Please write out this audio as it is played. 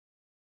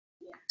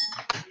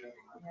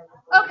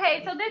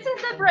Okay, so this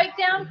is the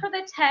breakdown for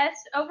the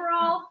test.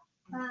 Overall,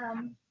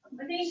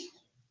 I think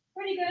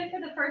pretty good for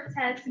the first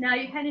test. Now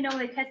you kind of know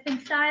the testing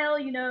style,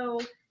 you know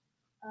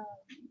um,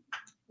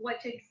 what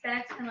to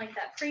expect, kind of like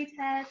that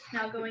pre-test.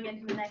 Now going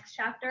into the next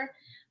chapter.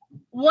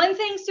 One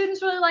thing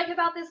students really like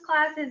about this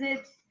class is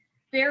it's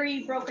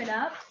very broken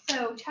up.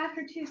 So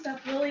chapter 2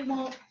 stuff really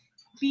won't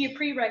be a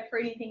prereq for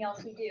anything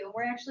else we do.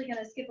 We're actually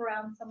going to skip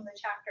around some of the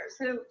chapters.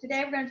 So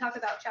today we're going to talk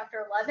about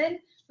chapter 11,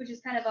 which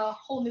is kind of a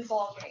whole new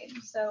ball game.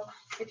 So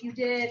if you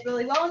did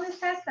really well on this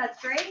test,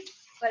 that's great,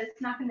 but it's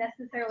not going to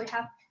necessarily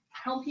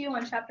help you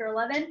on chapter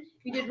 11. If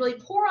you did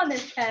really poor on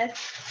this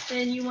test,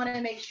 then you want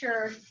to make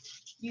sure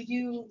you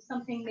do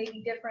something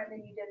maybe different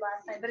than you did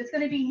last time, but it's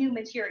going to be new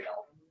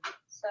material.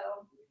 So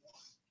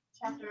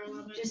chapter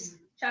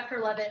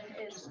 11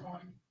 is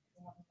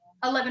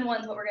 11.1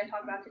 is what we're going to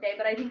talk about today,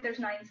 but I think there's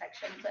 9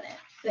 sections in it.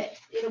 But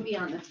it'll be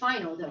on the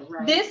final though,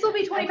 right? This will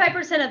be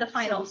 25% of the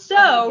final.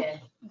 So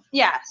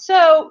yeah,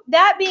 so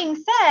that being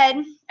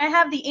said, I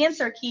have the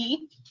answer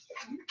key,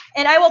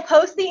 and I will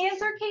post the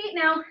answer key.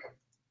 Now,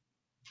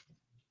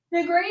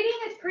 the grading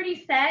is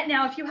pretty set.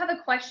 Now, if you have a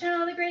question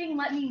on the grading,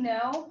 let me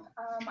know.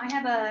 I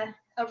have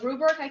a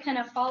rubric I kind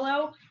of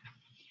follow.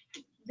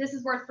 This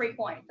is worth 3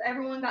 points.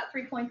 Everyone got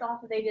 3 points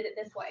off if they did it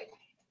this way. If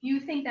you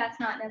think that's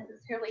not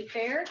necessarily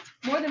fair,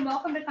 more than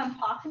welcome to come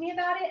talk to me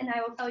about it, and I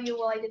will tell you,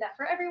 well, I did that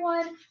for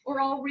everyone, or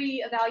I'll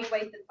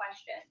reevaluate the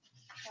question.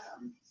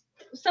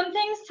 Some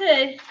things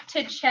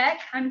to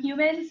check. I'm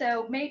human,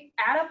 so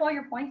add up all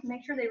your points and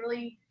make sure they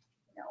really,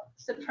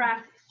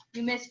 subtract.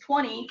 You missed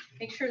 20,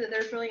 make sure that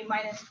there's really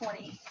minus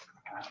 20.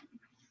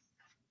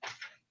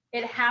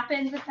 It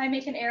happens if I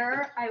make an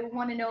error. I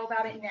want to know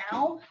about it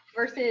now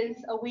versus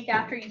a week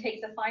after you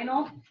take the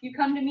final. You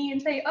come to me and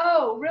say,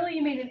 oh, really,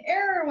 you made an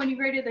error when you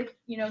graded the,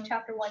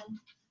 chapter 1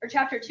 or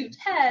chapter 2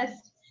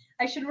 test.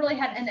 I should really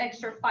have an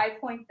extra 5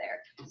 points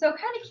there. So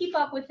kind of keep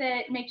up with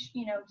it. Make just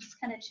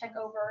kind of check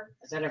over.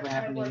 Has that ever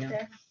happened to you?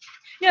 There.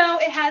 No,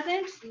 it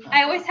hasn't.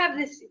 I always have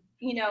this,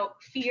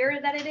 fear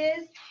that it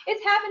is.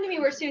 It's happened to me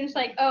where students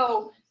like,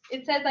 oh,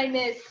 it says I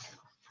missed.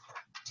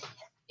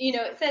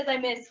 It says I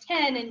missed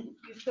 10 and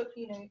you took,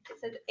 it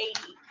says 80,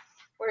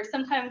 where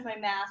sometimes my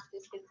math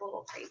just gets a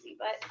little crazy,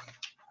 but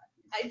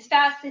it's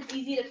fast, it's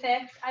easy to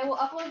fix. I will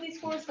upload these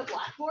scores to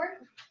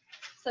Blackboard,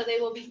 so they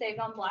will be saved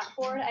on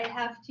Blackboard. I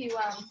have to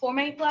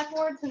format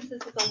Blackboard since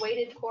this is a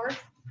weighted course.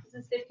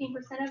 This is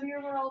 15% of your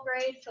overall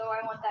grade, so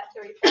I want that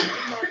to reflect,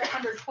 even though it's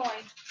 100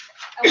 points,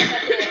 I want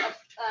that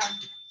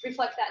to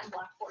reflect that in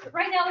Blackboard. But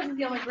right now, this is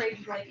the only grade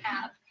you really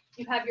have.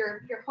 You have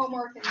your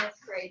homework in this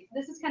grade.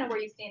 This is kind of where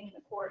you stand in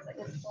the course at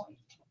this point.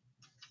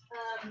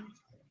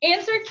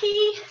 Answer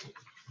key.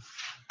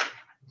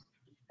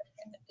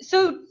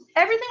 So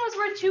everything was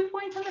worth 2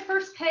 points on the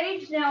first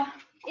page. Now,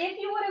 if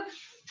you would have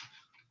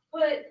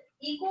put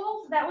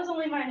equal, that was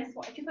only minus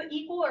 1. If you put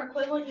equal or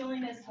equivalent, you only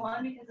missed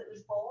 1 because it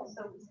was full.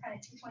 So it was kind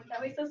of 2 points that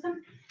way. So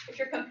if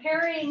you're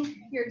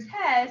comparing your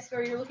test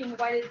or you're looking,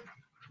 why did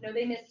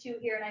they missed 2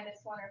 here and I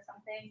missed 1 or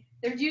something.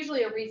 There's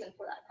usually a reason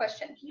for that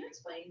question. Can you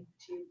explain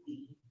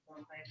 2B?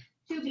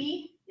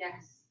 2B?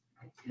 Yes.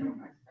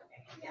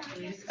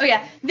 Oh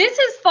yeah, this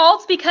is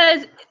false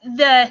because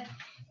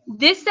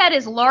this set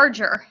is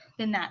larger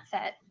than that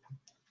set.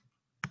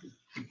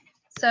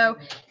 So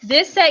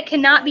this set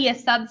cannot be a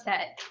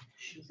subset.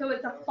 So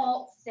it's a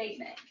false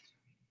statement.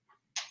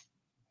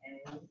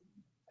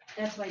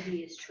 That's why D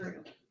is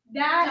true.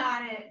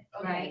 Got it.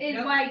 Right.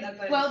 Is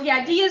well,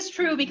 yeah, D is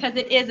true because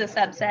it is a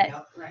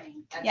subset. Right.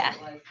 Yeah.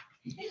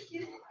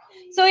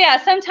 So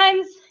yeah,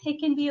 sometimes it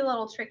can be a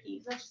little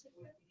tricky. But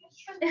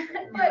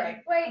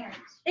wait,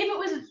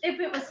 if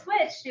it was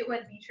switched, it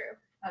would be true.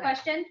 Okay.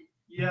 Question?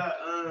 Yeah,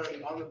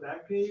 on the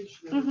back page,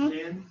 number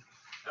 10,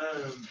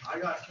 I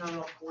got counted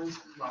off points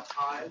from about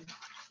 5.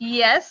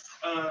 Yes.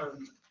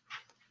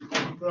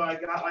 But I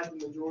got like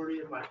the majority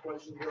of my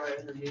questions right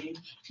underneath.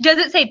 Does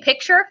it say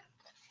picture?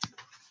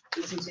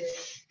 This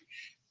is.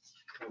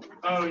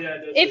 Oh yeah.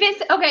 If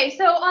it's okay,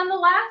 so on the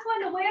last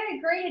one, the way I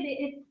graded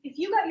it, if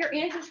you got your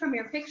answers from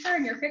your picture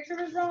and your picture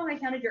was wrong, I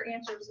counted your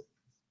answers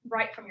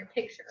right from your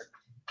picture,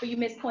 but you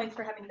missed points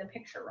for having the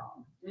picture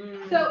wrong.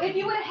 So if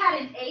you would have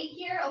had an 8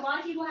 here, a lot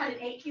of people had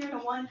an 8 here and a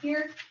 1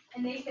 here,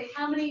 and they say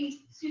how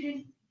many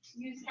students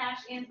use cash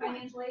and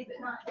financial aid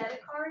but not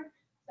debit card.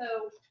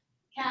 So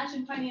cash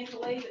and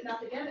financial aid but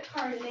not the debit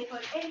card, and they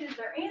put 8 as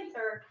their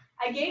answer.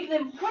 I gave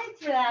them points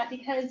for that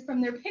because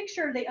from their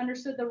picture they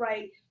understood the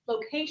right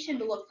location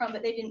to look from,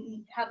 but they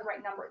didn't have the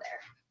right number there.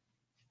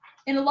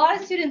 And a lot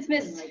of students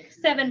missed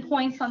 7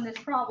 points on this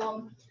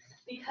problem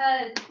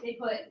because they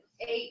put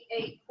 8,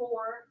 8,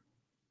 4,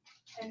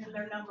 and then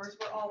their numbers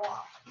were all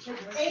off. Because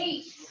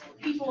 8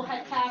 people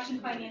had cash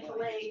and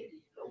financial aid,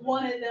 but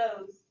one of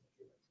those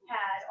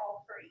had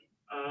all 3.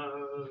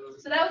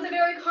 So that was a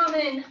very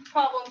common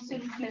problem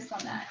students missed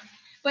on that.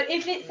 But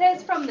if it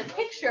says from the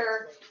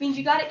picture, it means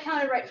you got it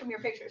counted right from your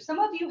picture. Some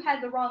of you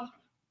had the wrong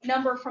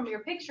number from your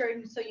picture,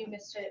 and so you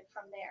missed it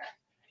from there.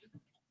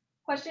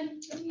 Question?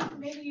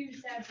 Maybe you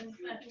just add some.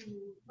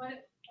 Why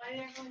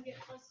did everyone get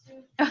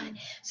 +2?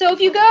 So if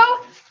you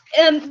go,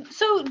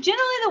 so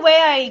generally the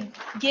way I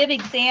give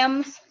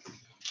exams,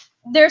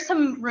 there's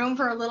some room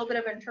for a little bit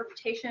of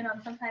interpretation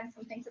on sometimes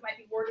some things that might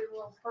be worded a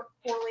little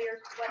poorly or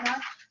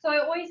whatnot. So I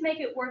always make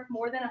it worth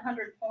more than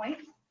 100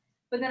 points,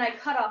 but then I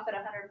cut off at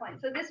 100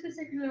 points. So this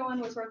particular one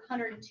was worth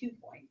 102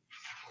 points.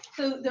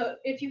 So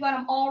if you got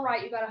them all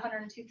right, you got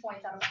 102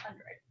 points out of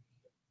 100.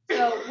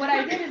 So what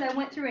I did is I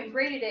went through and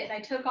graded it, and I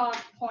took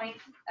off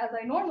points as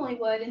I normally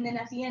would, and then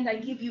at the end I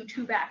give you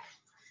 2 back.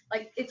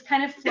 Like it's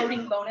kind of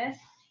floating bonus.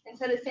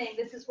 Instead of saying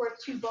this is worth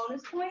 2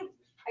 bonus points,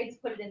 I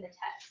just put it in the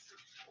test.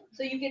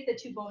 So you get the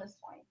 2 bonus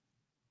points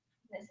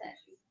in this sense.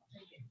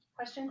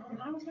 Question?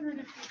 I was wondering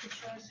if you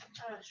could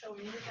show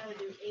me how to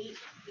do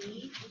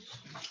 8B.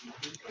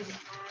 Because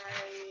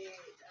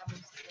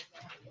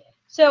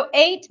So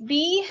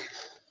 8B,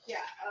 yeah.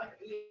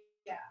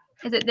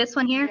 is it this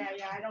one here?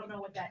 Yeah, I don't know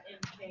what that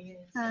MK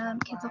is.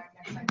 Cancel.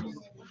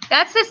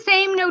 That's the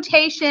same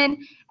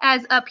notation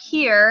as up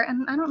here,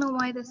 and I don't know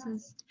why this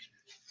is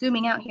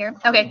zooming out here.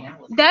 Okay,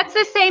 that's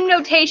the same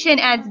notation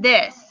as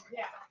this.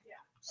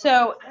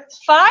 So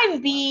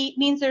 5B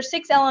means there's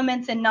 6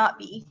 elements and not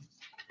B.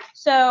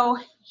 So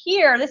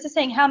here, this is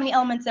saying how many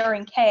elements there are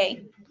in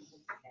K.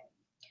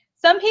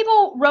 Some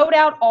people wrote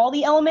out all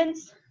the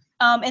elements,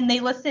 and they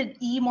listed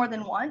E more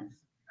than once.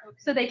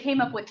 So they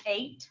came up with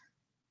 8.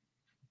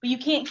 But you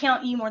can't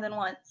count E more than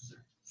once.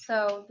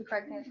 So the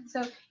correct answer.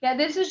 So yeah,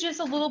 this is just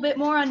a little bit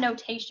more on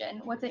notation.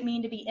 What's it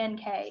mean to be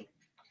NK?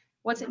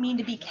 What's it mean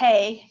to be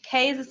K?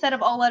 K is a set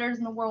of all letters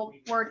in the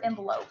word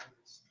envelope.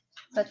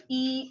 So that's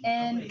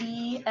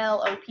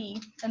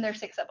ENVLOP, and there's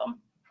 6 of them.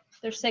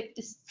 There's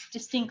 6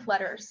 distinct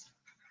letters.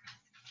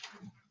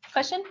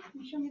 Question?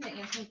 Can you show me the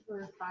answer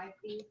for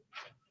 5B?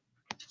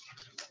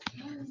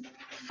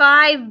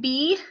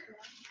 5B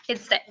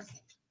is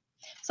 6.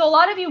 So a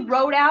lot of you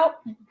wrote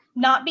out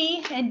not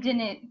B and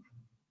didn't.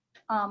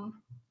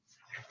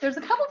 There's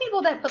a couple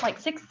people that put like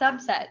 6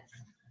 subsets,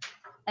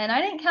 and I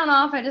didn't count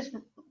off. I just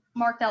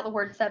marked out the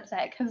word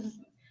subset because it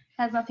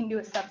has nothing to do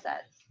with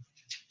subsets.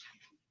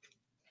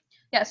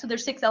 Yeah, so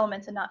there's 6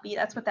 elements and not B.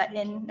 That's what that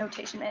N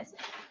notation is.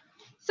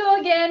 So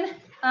again,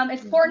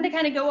 it's important to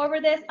kind of go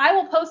over this. I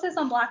will post this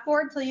on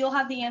Blackboard so you'll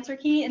have the answer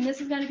key, and this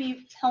is going to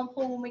be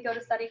helpful when we go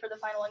to study for the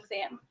final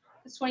exam.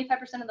 This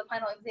 25% of the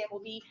final exam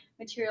will be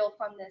material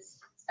from this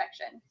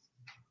section.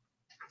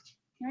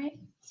 All right,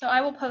 so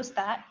I will post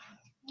that.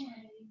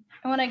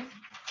 I want to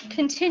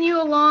continue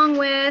along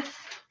with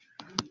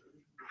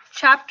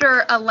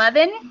chapter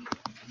 11.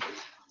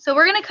 So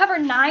we're going to cover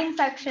 9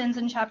 sections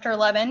in chapter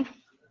 11.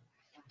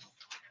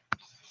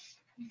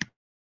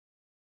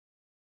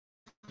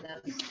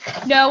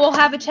 No, we'll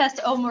have a test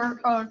over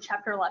on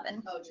chapter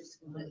 11. Oh, just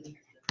completely.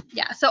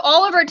 Yeah, so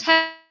all of our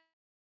tests,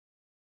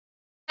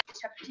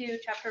 chapter 2,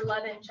 chapter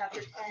 11,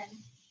 chapter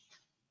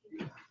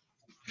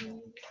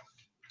 10.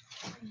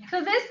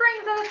 So this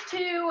brings us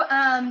to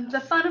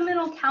the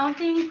fundamental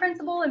counting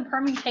principle and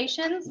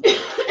permutations.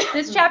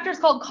 This chapter is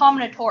called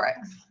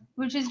combinatorics,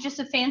 which is just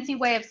a fancy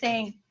way of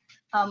saying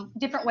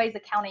different ways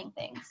of counting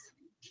things.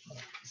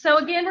 So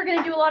again, we're going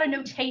to do a lot of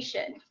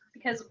notation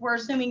because we're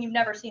assuming you've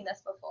never seen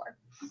this before.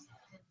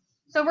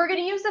 So we're going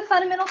to use the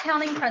fundamental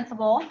counting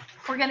principle.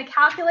 We're going to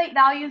calculate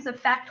values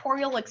of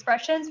factorial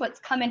expressions, what's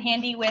come in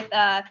handy with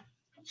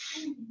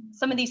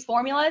some of these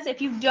formulas.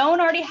 If you don't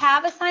already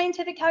have a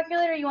scientific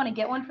calculator, you want to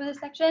get one for this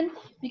section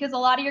because a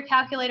lot of your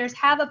calculators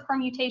have a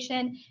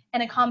permutation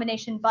and a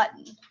combination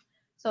button.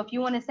 So if you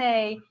want to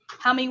say,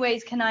 how many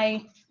ways can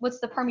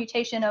what's the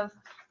permutation of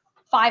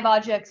 5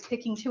 objects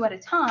picking 2 at a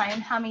time,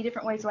 how many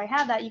different ways do I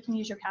have that? You can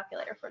use your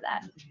calculator for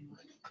that.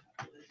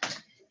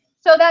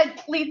 So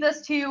that leads us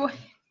to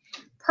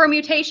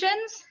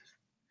permutations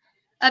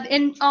of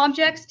n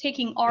objects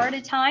taking r at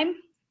a time.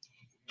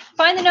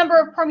 Find the number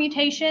of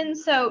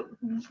permutations. So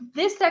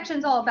this section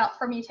is all about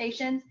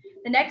permutations.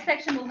 The next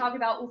section we'll talk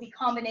about will be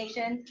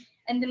combinations.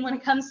 And then when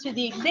it comes to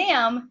the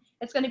exam,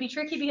 it's going to be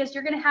tricky because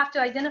you're going to have to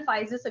identify,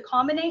 is this a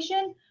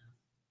combination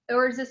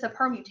or is this a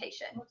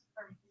permutation?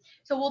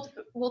 So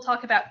we'll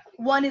talk about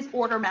 1 is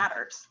order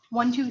matters.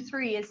 1, 2,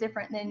 3 is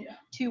different than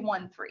 2,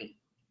 1, 3.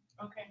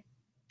 Okay.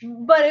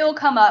 But it will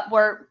come up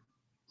where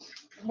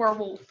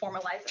we'll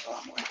formalize it a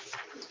lot more.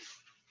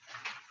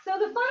 So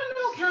the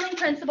fundamental counting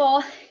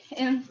principle,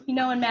 and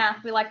in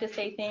math, we like to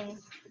say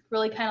things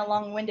really kind of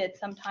long-winded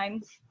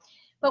sometimes.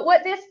 But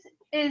what this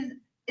is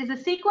a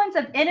sequence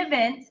of n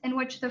events in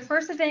which the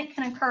first event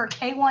can occur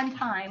k1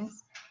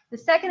 times, the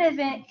second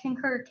event can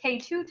occur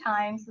k2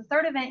 times, the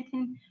third event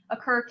can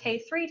occur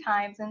k3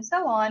 times, and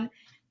so on.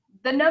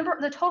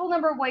 The total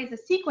number of ways the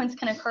sequence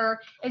can occur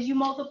is you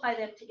multiply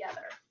them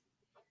together.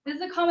 This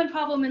is a common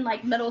problem in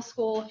like middle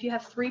school. If you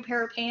have 3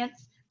 pair of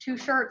pants, 2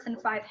 shirts, and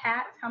 5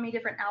 hats, how many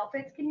different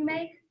outfits can you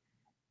make?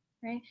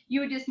 Right? You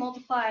would just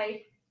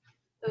multiply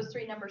those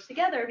 3 numbers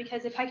together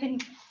because if I can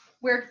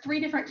wear 3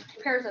 different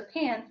pairs of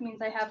pants,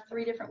 means I have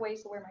 3 different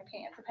ways to wear my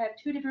pants. If I have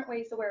 2 different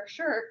ways to wear a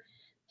shirt,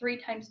 3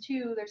 times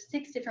 2, there's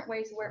 6 different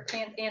ways to wear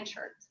pants and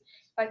shirts.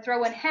 If I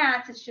throw in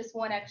hats, it's just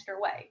 1 extra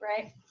way,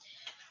 right?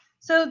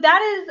 So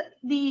that is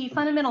the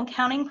fundamental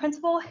counting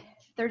principle.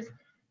 there's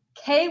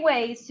K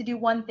ways to do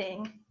one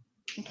thing,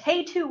 and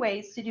K2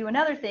 ways to do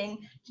another thing.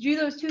 To do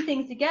those two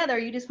things together,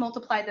 you just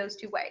multiply those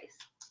two ways.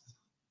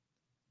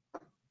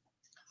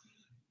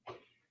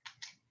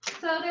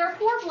 So there are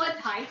 4 blood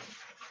types.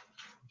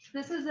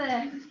 This is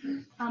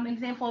an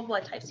example of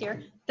blood types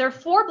here. There are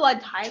 4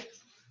 blood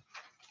types,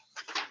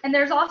 and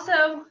there's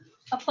also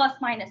a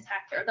plus-minus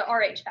factor, the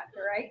RH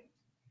factor, right?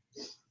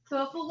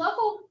 So if a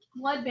local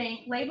blood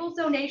bank labels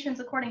donations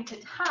according to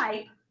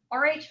type,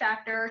 RH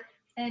factor,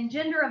 and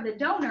gender of the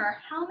donor,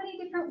 how many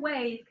different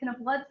ways can a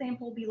blood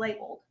sample be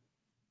labeled?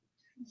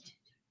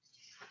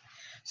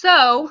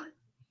 So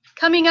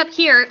coming up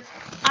here,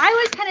 I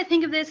always kind of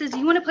think of this as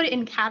you want to put it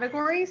in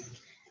categories.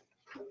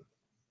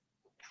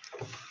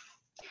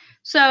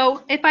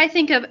 So if I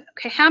think of,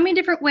 okay, how many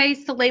different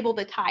ways to label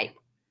the type?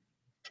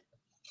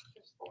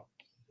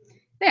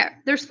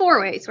 There's 4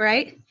 ways,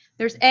 right?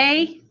 There's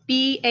A,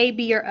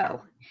 B, or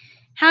O.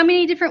 How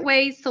many different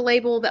ways to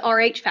label the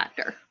RH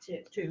factor?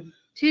 2.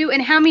 2.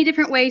 And how many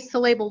different ways to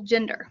label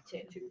gender? 2.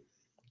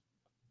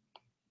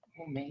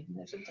 Well, maybe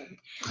there's a third.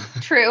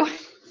 True.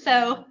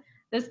 So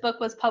this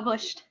book was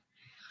published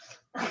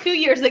 2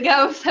 years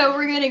ago, so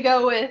we're going to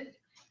go with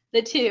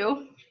the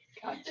 2.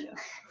 Gotcha.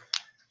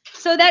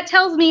 So that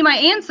tells me my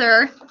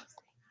answer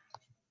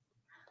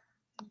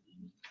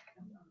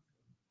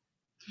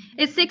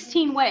is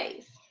 16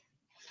 ways.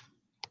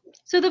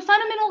 So the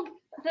fundamental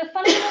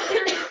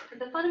theory,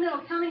 the fundamental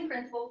counting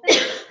principle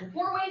says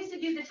 4 ways to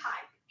do the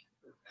type,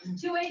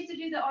 2 ways to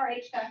do the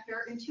RH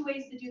factor, and 2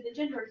 ways to do the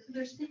gender. So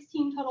there's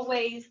 16 total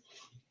ways.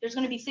 There's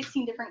going to be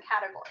 16 different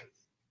categories.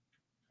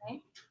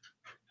 Okay.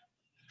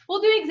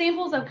 We'll do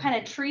examples of kind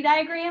of tree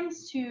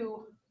diagrams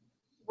to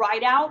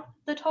write out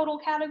the total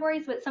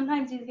categories, but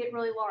sometimes these get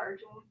really large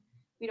and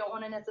we don't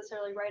want to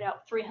necessarily write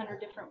out 300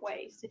 different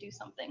ways to do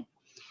something.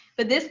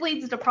 But this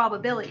leads to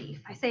probability.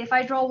 I say if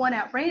I draw one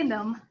at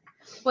random,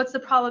 what's the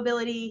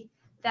probability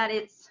that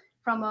it's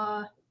from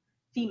a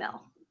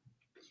female?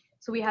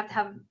 So we have to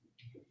have,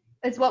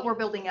 it's what we're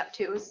building up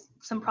to, is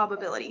some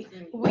probability.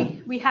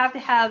 We have to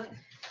have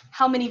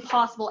how many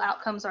possible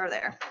outcomes are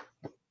there.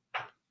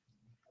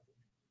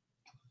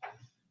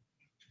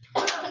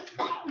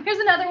 Here's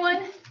another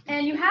one,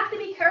 and you have to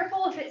be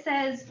careful if it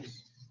says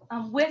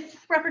with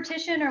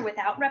repetition or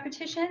without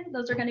repetition.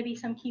 Those are going to be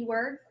some key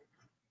words.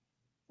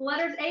 The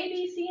letters A,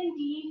 B, C, and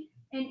D,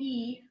 and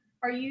E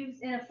are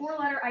used in a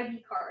 4-letter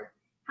ID card.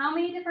 How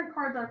many different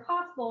cards are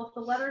possible if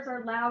the letters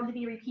are allowed to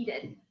be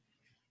repeated?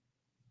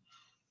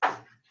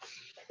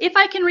 If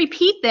I can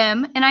repeat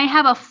them and I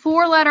have a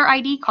 4-letter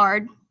ID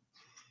card,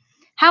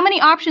 how many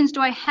options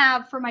do I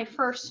have for my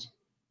first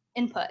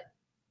input?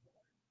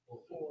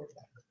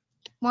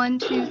 1,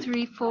 2,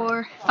 3,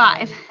 4,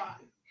 5.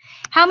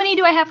 How many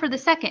do I have for the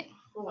second?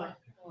 4,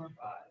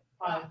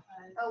 5.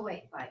 Oh,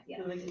 wait, 5, yeah.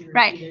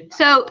 Right.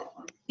 So,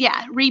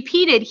 yeah,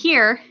 repeated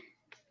here.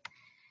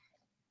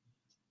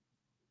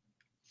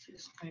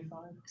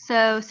 625.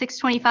 So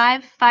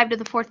 625, 5 to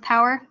the 4th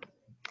power.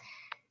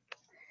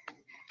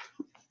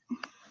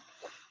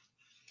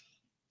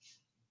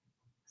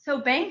 So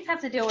banks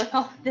have to deal with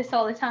all this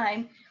all the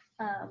time.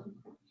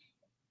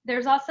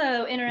 There's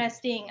also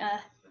interesting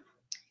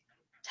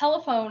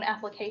telephone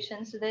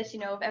applications to this,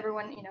 of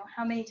everyone,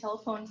 how many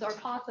telephones are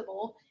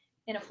possible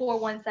in a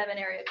 417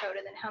 area code,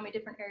 and then how many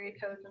different area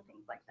codes and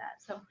things like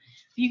that. So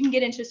you can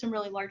get into some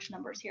really large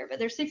numbers here, but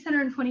there's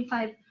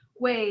 625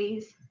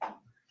 ways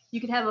you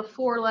could have a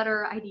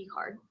 4-letter ID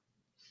card.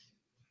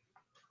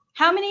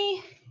 How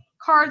many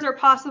cards are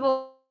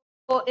possible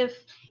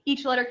if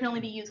each letter can only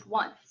be used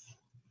once?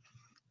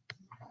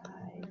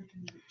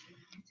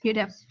 You'd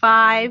have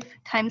 5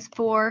 times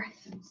 4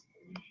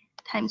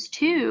 times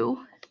 2,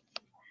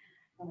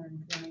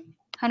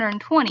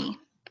 120.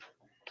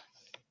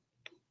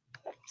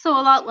 So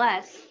a lot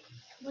less.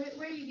 Where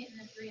are you getting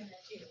the 3 and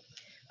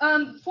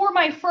the 2? For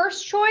my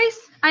first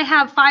choice, I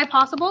have 5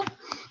 possible.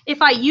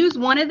 If I use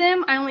one of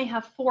them, I only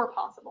have 4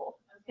 possible.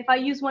 If I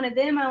use one of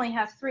them, I only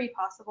have 3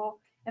 possible.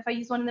 If I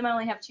use one of them, I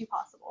only have 2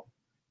 possible.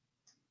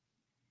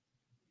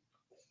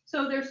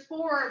 So there's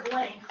 4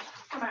 blanks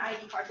for my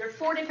ID card. There's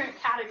 4 different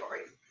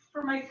categories.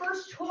 For my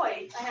first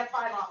choice, I have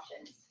 5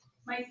 options.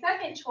 My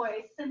second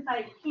choice, since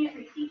I can't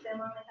repeat them,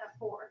 I only have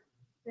 4.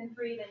 Then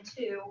 3, then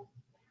 2,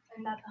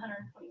 and that's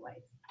 120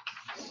 ways.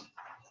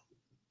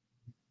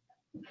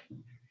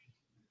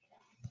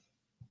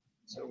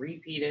 So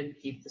repeated,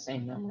 keep the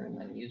same number, and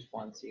then use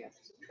one, so you have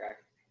to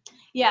subtract.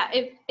 Yeah,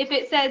 if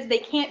it says they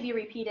can't be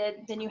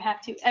repeated, then you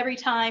have to, every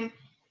time,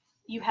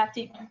 you have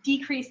to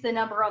decrease the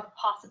number of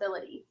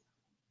possibilities.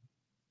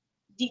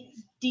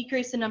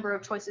 Decrease the number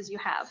of choices you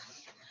have.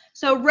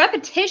 So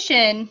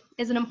repetition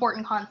is an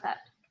important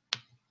concept.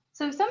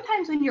 So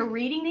sometimes when you're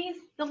reading these,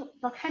 they'll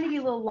kind of be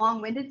a little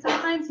long-winded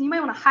sometimes, and you might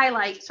want to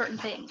highlight certain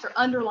things or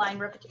underline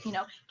repetition.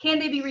 Can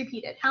they be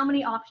repeated? How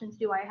many options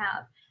do I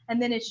have?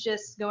 And then it's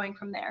just going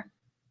from there.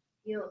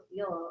 You'll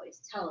always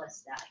tell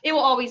us that. It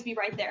will always be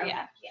right there,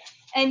 yeah.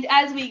 And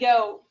as we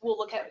go, we'll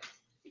look at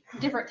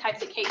different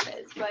types of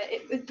cases, but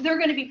they're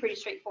going to be pretty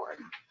straightforward.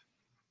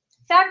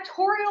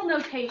 factorial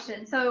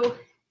notation. So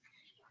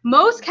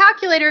most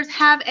calculators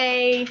have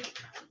a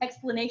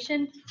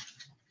explanation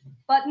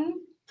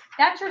button.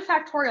 That's your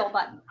factorial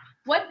button.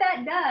 What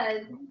that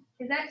does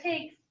is that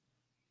takes,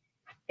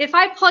 if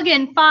I plug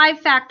in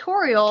 5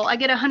 factorial, I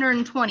get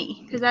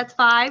 120 because that's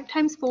 5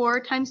 times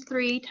 4 times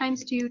 3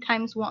 times 2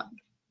 times 1.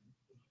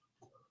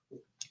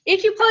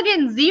 If you plug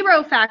in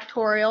 0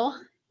 factorial,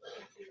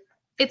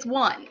 it's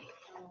 1.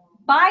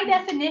 By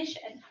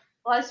definition,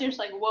 a lot of students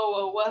are like, whoa,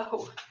 whoa,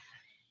 whoa.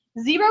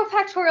 0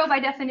 factorial by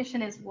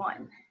definition is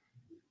 1.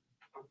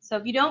 So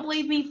if you don't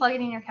believe me, plug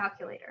it in your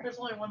calculator. There's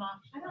only one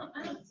option.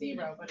 I don't see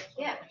Zero, but it's.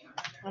 Yeah.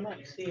 I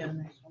don't see on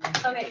this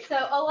one. Okay, so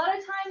a lot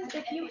of times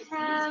if you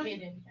have,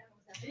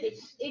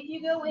 if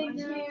you go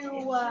into,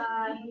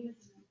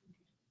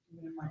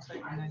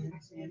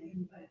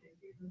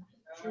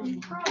 you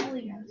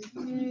probably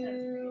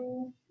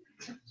do,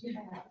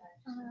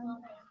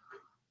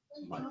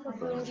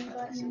 probability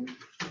button,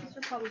 what's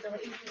your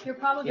probability? Your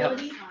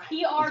probability,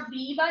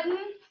 PRB button.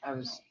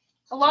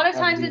 A lot of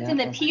times it's in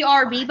the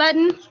PRB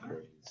button.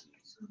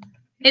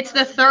 It's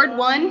the third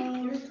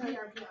one.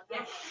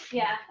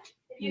 Yeah.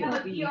 If you have a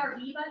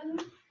PRB button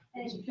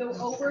and you go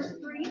over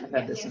 3, I've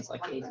had this since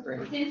like 8th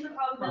grade. stands for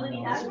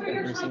probability. That's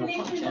where your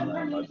combination and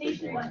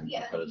permutation button.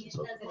 Yeah, but that's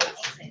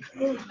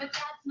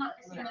not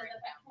the same as the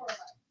factorial.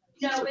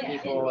 No, So it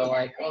people are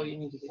like, oh, you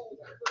need to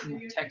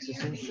get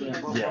Texas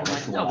Instrument. Yeah, I'm like,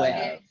 that's no one.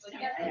 way.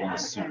 One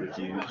is super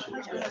huge.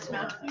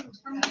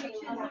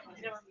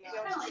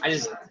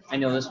 I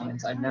know this one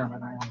inside and out. I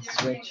don't want to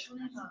switch.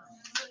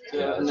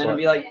 Yeah, And that's then it'll why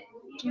be like,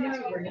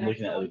 I'm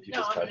looking at other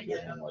people's calculator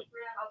and I'm like,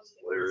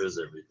 where is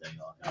everything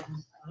on it?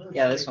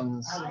 yeah, this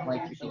one's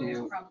like if you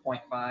do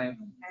 0.5,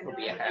 it'll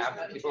be a half.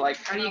 People are like,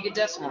 how do you get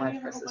decimal? And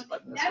I press this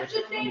button to That's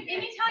switch the it. same,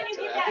 anytime you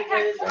hit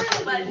that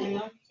factorial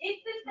button,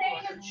 it's the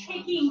same as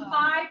taking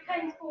 5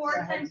 times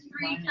 4 times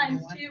 3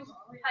 times 2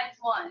 times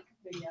 1.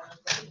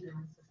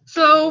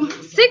 So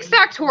 6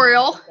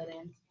 factorial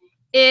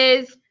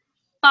is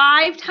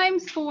 5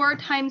 times 4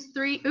 times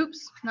 3,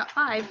 oops, not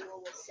 5.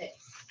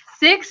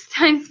 6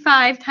 times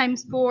 5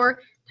 times 4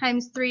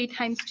 times 3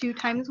 times 2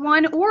 times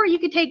 1, or you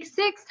could take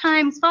 6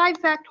 times 5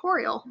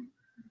 factorial.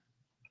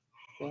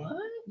 What?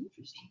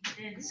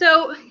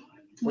 So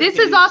this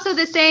is also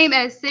the same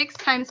as 6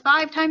 times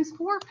 5 times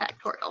 4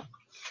 factorial.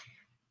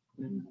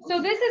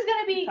 So this is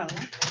going to be,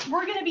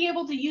 we're going to be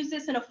able to use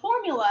this in a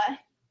formula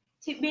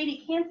to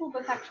maybe cancel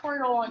the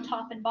factorial on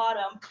top and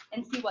bottom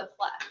and see what's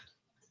left.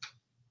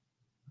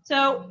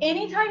 So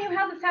anytime you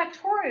have a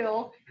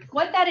factorial,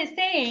 what that is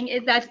saying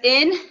is that's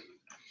n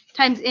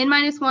times n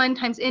minus 1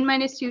 times n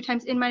minus 2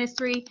 times n minus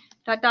 3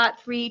 dot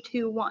dot 3,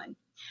 2, 1.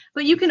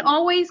 But you can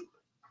always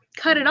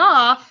cut it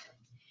off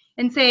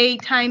and say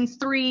times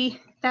 3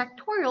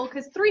 factorial,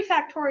 because 3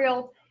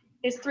 factorial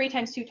is 3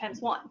 times 2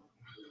 times 1.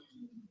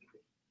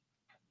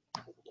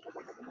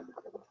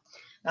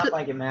 Not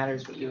like it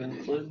matters, but you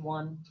include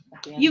 1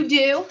 at the end. You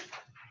do,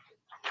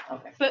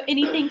 Okay. but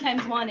anything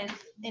times 1 is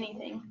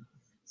anything.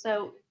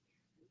 So,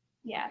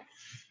 yeah.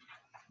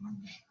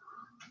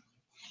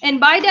 And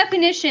by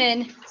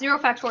definition, 0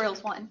 factorial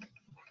is 1.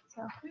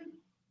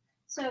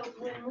 So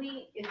if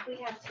we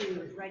have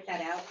to write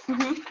that out,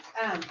 Mhm.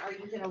 Are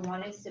you gonna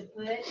want us to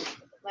put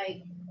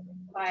like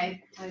 5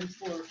 times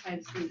 4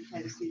 times 3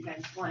 times 2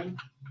 times 1?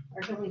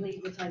 Or can we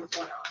leave the times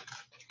 1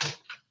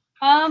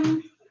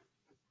 on?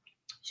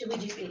 Should we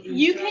just get?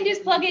 You can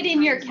just plug it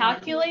in your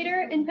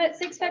calculator and put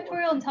 6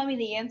 factorial and tell me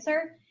the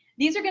answer.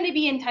 These are going to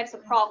be in types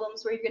of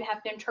problems where you're going to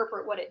have to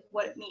interpret what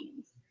it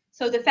means.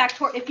 So the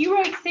if you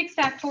write 6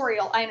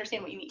 factorial, I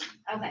understand what you mean.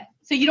 Okay.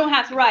 So you don't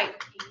have to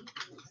write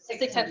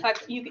 6 times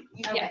 5. Yeah,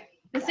 Okay.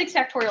 the 6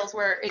 factorial is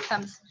where it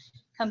comes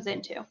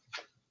into.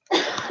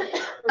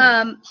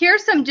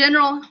 Here's some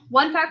general.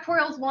 1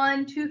 factorial is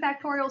 1, 2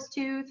 factorial is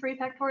 2, 3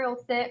 factorial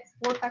is 6,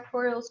 4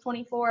 factorial is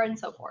 24, and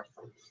so forth.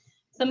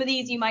 Some of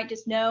these you might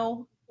just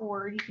know,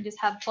 or you can just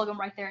plug them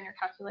right there in your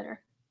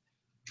calculator.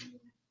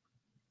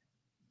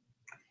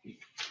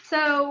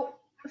 So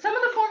some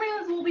of the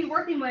formulas we'll be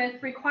working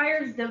with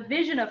requires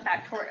division of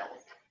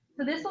factorials.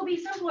 So this will be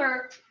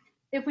simpler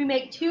if we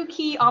make 2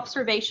 key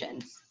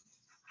observations.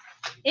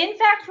 N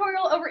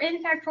factorial over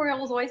n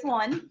factorial is always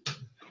 1.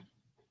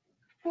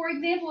 For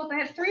example, if I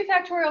have 3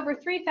 factorial over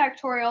 3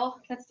 factorial,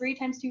 that's 3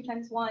 times 2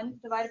 times 1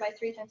 divided by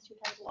 3 times 2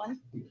 times 1,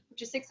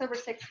 which is 6 over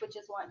 6, which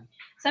is 1.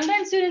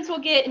 Sometimes students will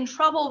get in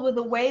trouble with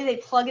the way they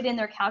plug it in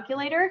their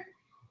calculator.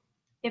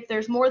 If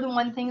there's more than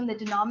one thing in the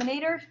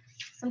denominator,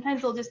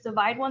 sometimes they'll just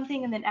divide one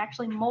thing and then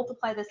actually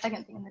multiply the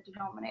second thing in the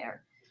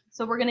denominator.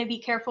 So we're going to be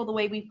careful the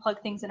way we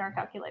plug things in our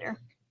calculator.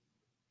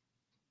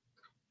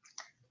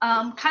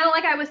 Kind of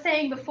like I was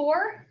saying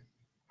before,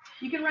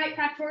 you can write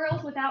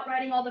factorials without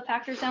writing all the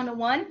factors down to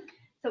 1.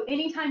 So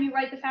anytime you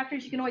write the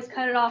factors, you can always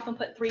cut it off and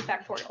put 3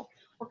 factorial,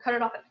 or cut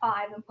it off at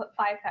 5 and put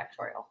 5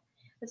 factorial.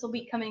 This will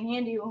be coming in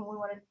handy when we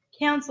want to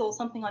cancel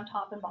something on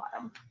top and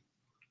bottom.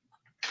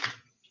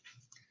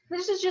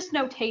 This is just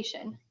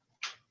notation.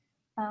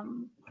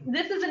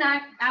 This is an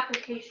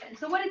application.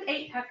 So what is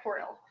 8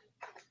 factorial?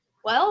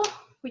 Well,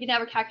 we can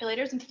have our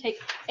calculators and take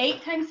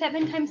 8 times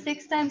 7 times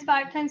 6 times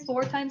 5 times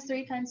 4 times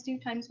 3 times 2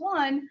 times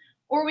 1,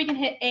 or we can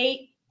hit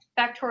 8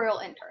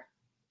 factorial enter.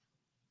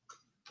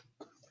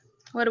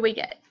 What do we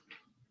get?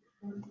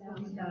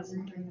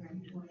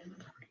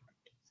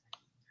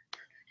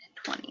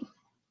 20.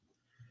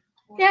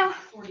 Yeah.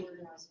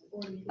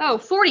 Oh,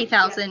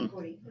 40,000.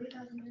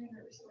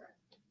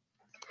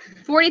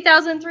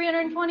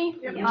 40,320?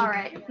 Yep. All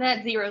right.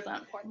 That zero's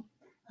not important.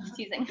 Just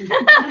teasing.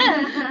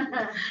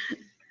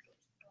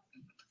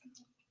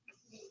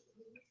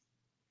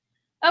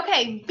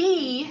 Okay,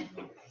 B.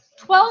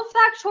 12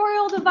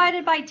 factorial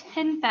divided by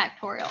 10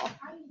 factorial.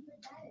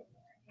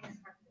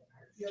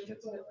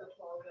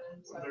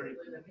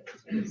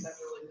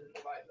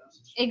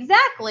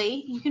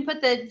 Exactly. You can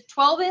put the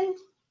 12 in,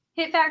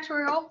 hit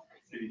factorial,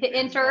 hit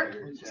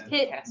enter,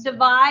 hit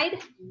divide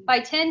by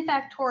 10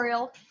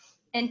 factorial,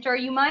 enter.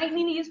 You might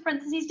need to use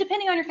parentheses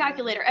depending on your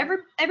calculator.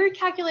 Every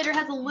calculator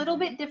has a little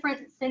bit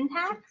different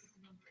syntax.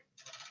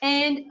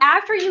 And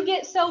after you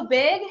get so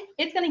big,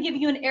 it's going to give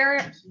you an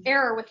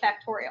error with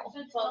factorial.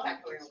 12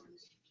 factorial.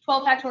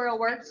 12 factorial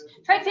works.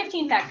 Try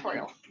 15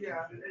 factorial.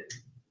 Yeah,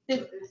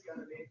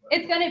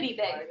 It's going to be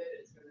big.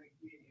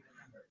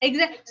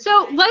 Exactly.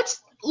 So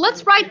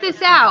let's write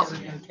this out.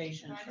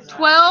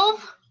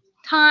 12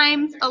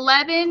 times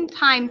 11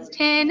 times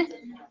 10.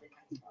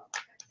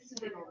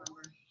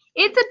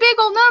 It's a big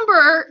old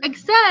number,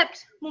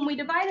 except when we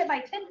divide it by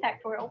 10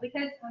 factorial,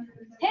 because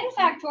 10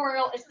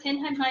 factorial is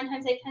 10 times 9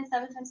 times 8 times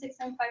 7 times 6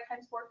 times 5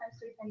 times 4 times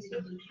 3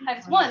 times 2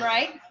 times 1,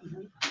 right?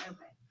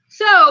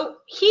 So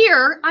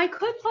here, I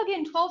could plug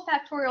in 12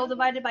 factorial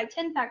divided by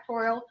 10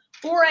 factorial,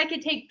 or I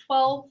could take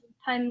 12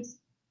 times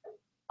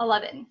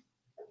 11,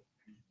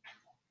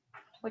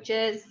 which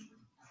is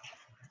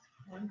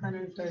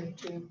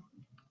 132.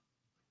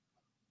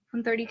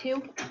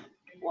 132.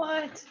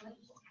 What?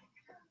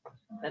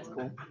 That's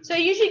cool. So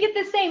you should get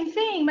the same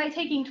thing by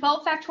taking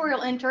 12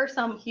 factorial enter,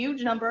 some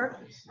huge number,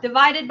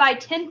 divided by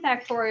 10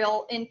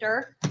 factorial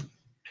enter.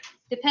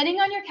 Depending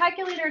on your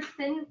calculator's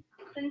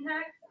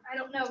syntax, I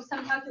don't know,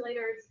 some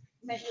calculators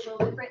make it a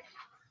little different.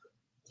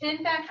 10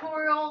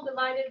 factorial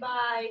divided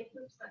by,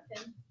 oops,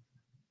 not 10.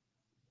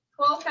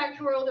 12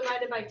 factorial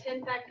divided by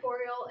 10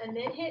 factorial, and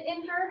then hit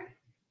enter.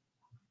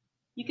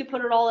 You could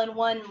put it all in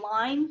one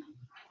line.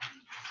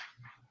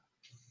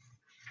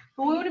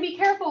 But we want to be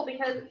careful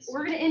because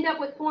we're going to end up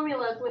with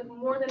formulas with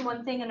more than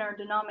one thing in our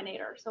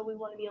denominator. So we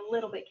want to be a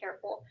little bit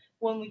careful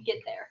when we get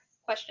there.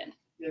 Question?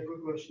 Yeah,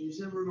 quick question. You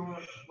said we're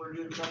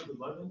doing chapter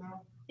 11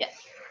 now? Yes,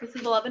 this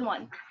is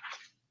 11-1.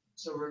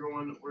 So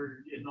we're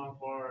getting off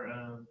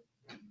our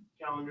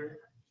calendar.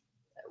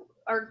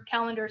 Our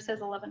calendar says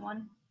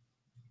 11-1.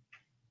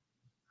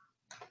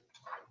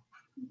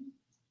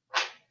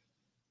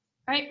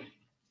 Right.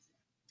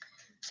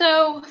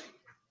 So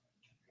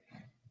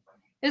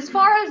as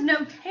far as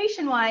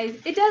notation wise,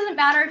 it doesn't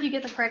matter if you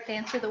get the correct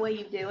answer the way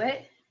you do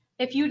it.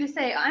 If you just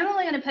say, I'm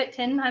only going to put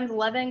 10 times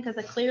 11 because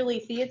I clearly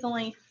see it's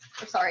only,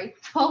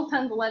 12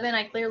 times 11,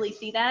 I clearly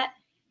see that.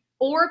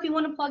 Or if you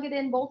want to plug it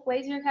in both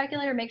ways in your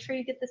calculator, make sure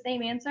you get the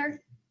same answer.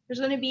 There's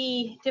going to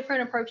be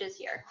different approaches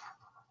here.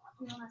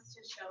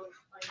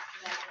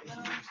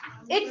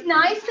 It's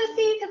nice to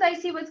see because I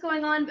see what's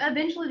going on.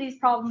 Eventually these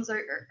problems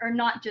are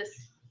not just,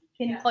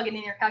 can you plug it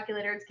in your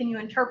calculator? It's can you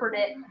interpret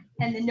it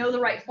and then know the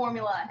right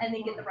formula and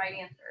then get the right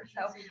answer.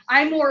 So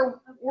I'm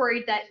more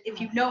worried that if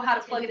you know how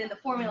to plug it in the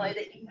formula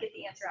that you can get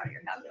the answer out of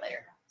your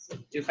calculator.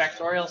 Do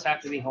factorials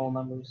have to be whole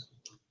numbers?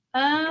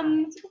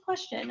 It's a good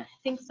question. I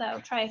think so.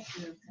 Try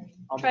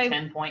I'll do Try-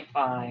 10.5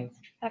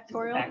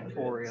 factorial.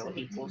 factorial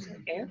equals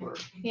error.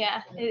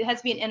 Yeah, it has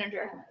to be an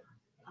integer.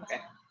 Okay.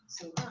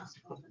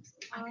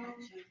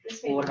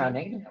 Well, what about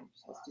negative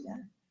numbers? Let's do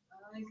that.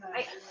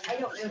 I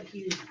don't know if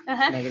you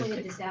Negative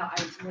pointed this out,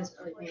 I wasn't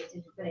really paying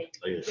attention, but it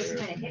Oh, yeah, just sure.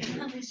 kind of hit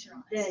me.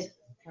 The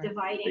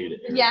dividing,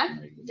 Negative. Yeah.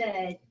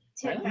 the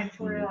 10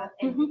 factorial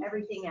and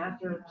everything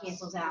after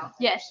cancels out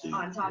Yes,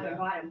 on top and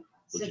bottom.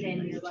 So Would you then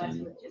make you're it left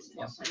 10? with just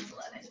 12 times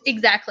 11.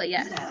 exactly.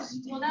 Yes. So,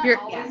 Well, that You're-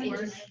 always yeah, it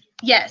works. just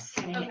Yes.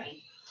 kind of hit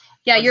me.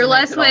 Yeah, Which you're makes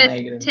left it all with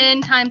negative.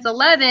 10 times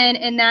 11,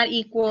 and that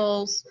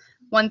equals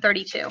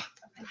 132.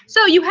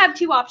 So you have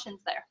two options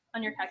there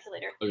on your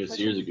calculator. Okay, so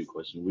here's a good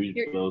question. We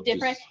You're both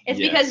different. just- It's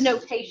yes. because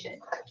notation.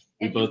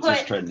 We If you both just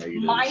put tried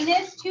negatives.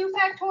 minus 2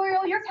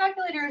 factorial, your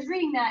calculator is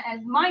reading that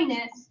as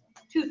minus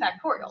 2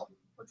 factorial,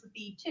 which would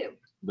be 2.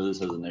 But this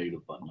has a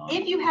negative button on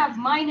it. If you have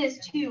minus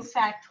 2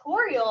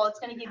 factorial, it's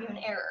going to give you an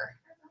error.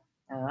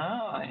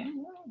 Oh,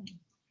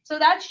 So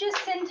that's just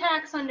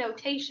syntax on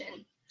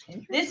notation.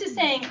 This is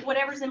saying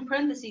whatever's in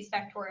parentheses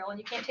factorial, and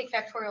you can't take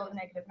factorial of a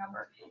negative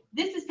number.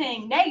 This is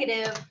saying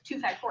negative 2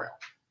 factorial,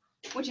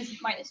 which is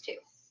minus 2.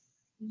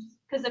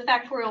 Because the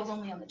factorial is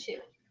only on the 2.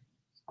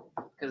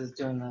 because it's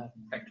doing the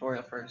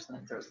factorial first and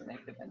then throws the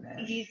negative in there.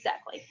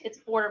 Exactly. It's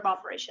order of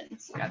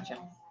operations. Gotcha.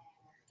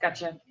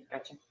 Gotcha.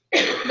 Gotcha.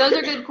 Those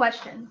are good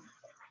questions.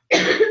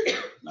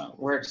 No.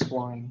 We're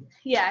exploring.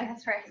 Yeah,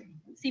 that's right.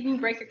 See if you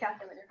can break your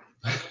calculator.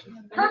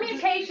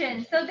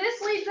 Permutation. So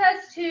this leads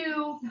us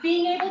to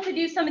being able to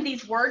do some of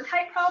these word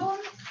type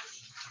problems.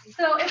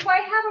 So if I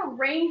have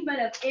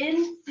arrangement of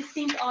n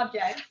distinct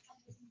objects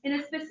in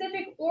a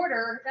specific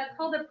order, that's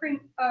called a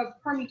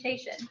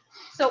permutation.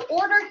 So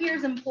order here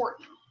is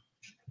important,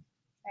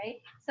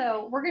 right?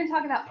 So we're going to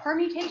talk about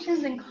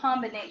permutations and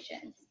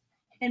combinations.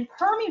 In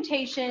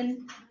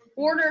permutation,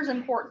 order is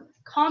important.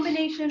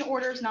 Combination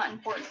order is not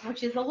important,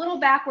 which is a little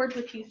backwards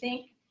what you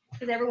think,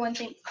 because everyone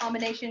thinks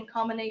combination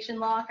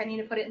lock, I need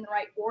to put it in the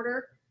right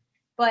order,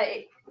 but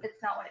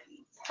it's not what it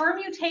means.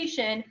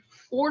 Permutation,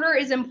 order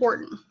is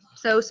important.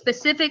 So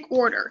specific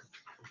order.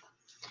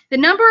 The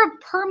number of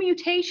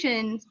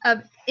permutations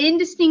of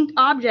indistinct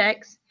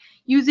objects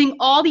using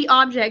all the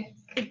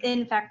objects is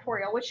n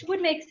factorial, which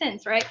would make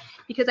sense, right?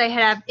 Because I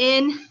have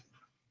n,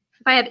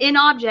 if I have n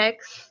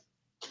objects,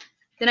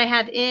 then I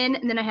have n,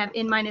 and then I have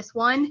n minus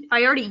 1. If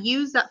I already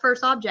use that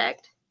first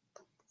object,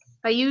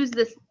 if I use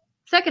this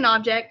second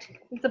object,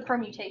 it's a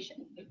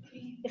permutation.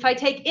 If I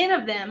take n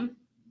of them,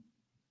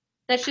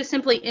 that's just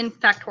simply n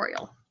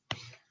factorial.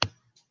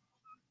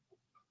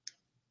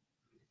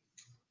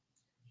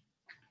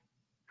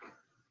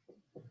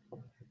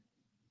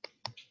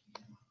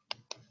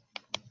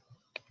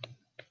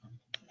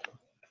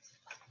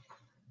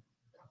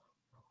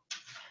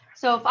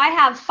 So if I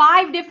have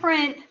 5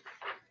 different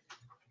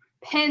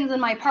pens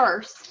in my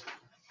purse,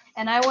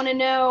 and I want to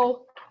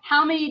know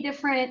how many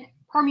different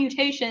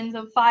permutations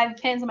of 5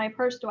 pens in my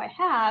purse do I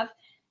have,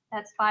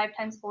 that's 5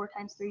 times 4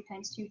 times 3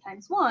 times 2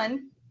 times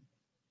 1,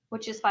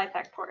 which is 5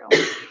 factorial.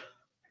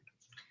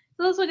 So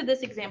let's look at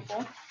this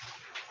example.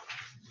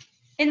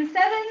 In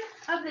 7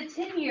 of the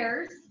 10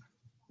 years,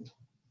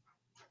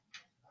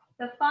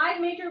 the 5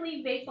 Major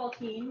League Baseball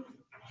teams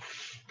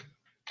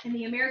in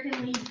the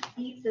American League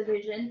East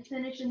Division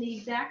finished in the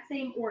exact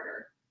same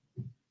order.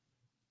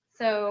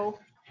 So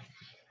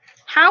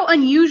how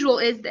unusual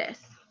is this?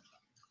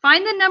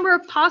 Find the number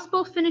of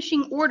possible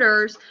finishing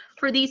orders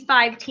for these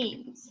 5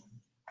 teams.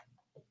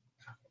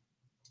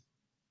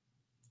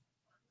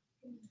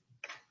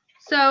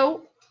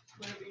 So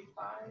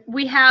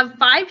we have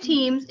 5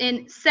 teams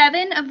in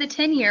 7 of the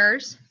 10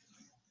 years.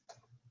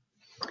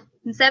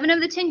 In 7 of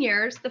the 10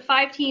 years, the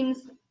 5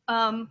 teams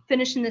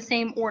finished in the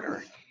same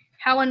order.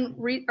 How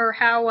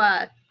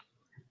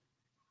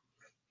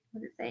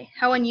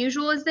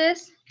unusual is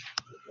this?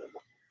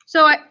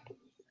 So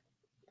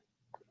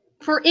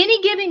for any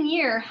given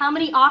year, how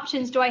many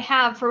options do I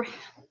have for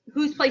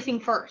who's placing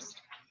first?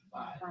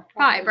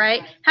 5,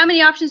 right? How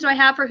many options do I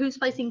have for who's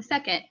placing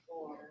second?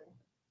 4.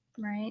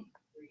 Right.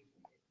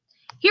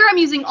 Here I'm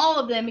using all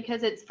of them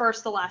because it's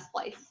first to last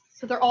place.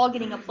 So they're all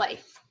getting a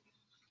place.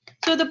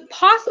 So the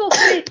possible,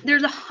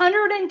 there's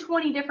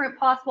 120 different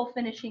possible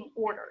finishing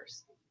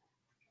orders.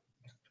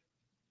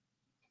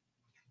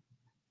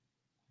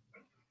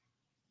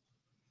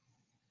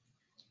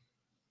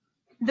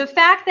 The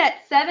fact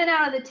that 7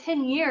 out of the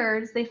 10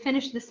 years they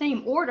finished the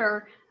same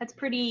order, that's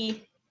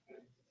pretty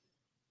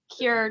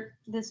clear.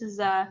 This is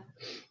So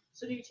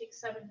do you take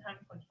 7 times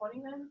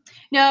 120 then?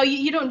 no,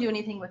 you don't do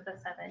anything with the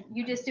 7.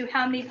 You just do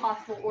how many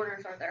possible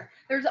orders are there.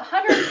 There's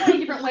 120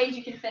 different ways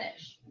you can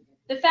finish.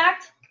 The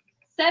fact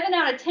 7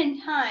 out of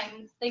 10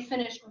 times they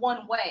finished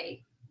one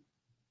way.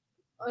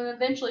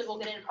 Eventually we'll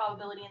get into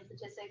probability and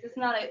statistics. It's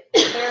not a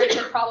very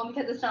good problem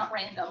because it's not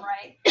random,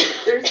 right?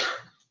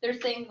 There's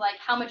things like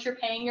how much you're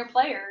paying your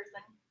players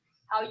and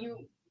how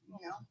you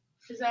know.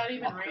 Is that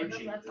even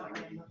random? That's not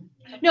random.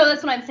 No,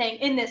 that's what I'm saying.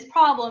 In this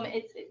problem,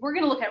 we're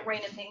going to look at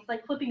random things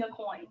like flipping a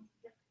coin.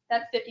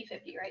 That's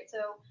 50-50, right? So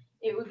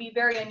it would be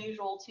very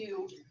unusual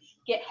to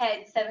get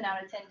heads 7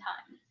 out of 10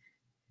 times.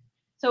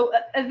 So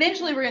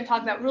eventually we're going to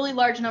talk about really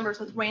large numbers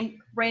with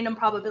random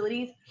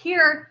probabilities.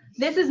 Here,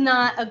 this is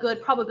not a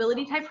good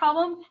probability type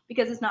problem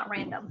because it's not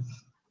random.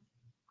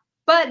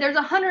 But there's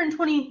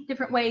 120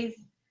 different ways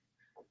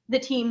the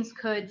teams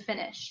could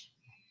finish.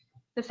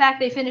 The fact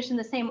they finished in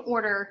the same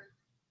order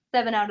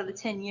 7 out of the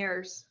 10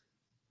 years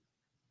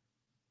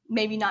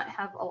maybe not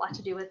have a lot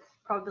to do with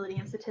probability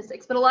and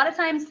statistics. But a lot of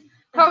times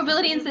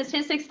probability and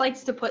statistics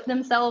likes to put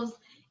themselves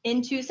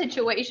into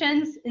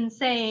situations and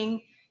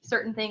saying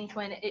certain things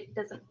when it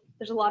doesn't.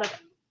 There's a lot of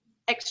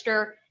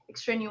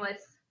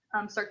extraneous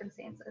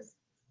circumstances.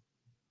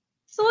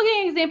 So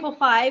looking at example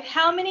 5,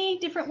 how many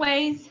different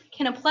ways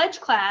can a pledge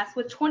class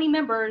with 20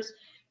 members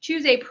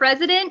choose a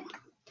president,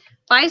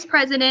 vice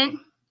president,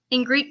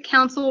 and Greek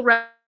council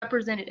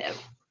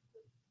representative?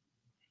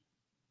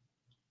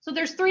 So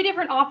there's 3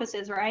 different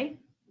offices, right?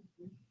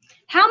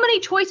 How many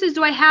choices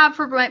do I have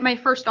for my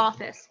first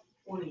office?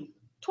 20.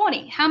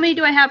 20. How many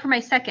do I have for my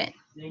second?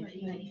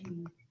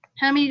 19.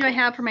 How many do I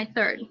have for my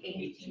third?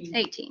 18.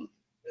 18.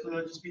 So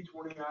that'd just be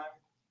 29.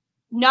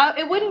 No,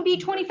 it wouldn't be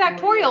 20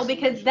 factorial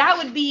because that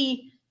would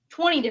be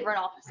 20 different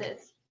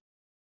offices.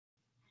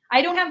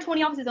 I don't have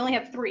 20 offices, I only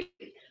have 3.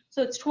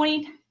 So it's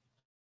 20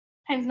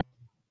 times 9.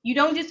 You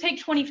don't just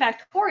take 20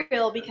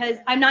 factorial because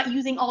I'm not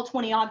using all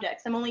 20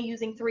 objects. I'm only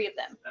using 3 of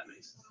them. That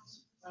makes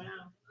sense.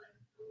 Wow.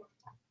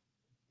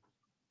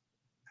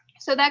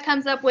 So that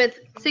comes up with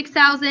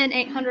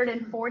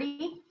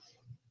 6,840.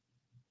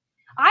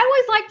 I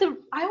always like to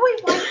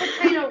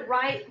try to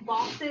write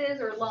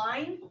boxes or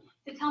lines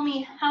to tell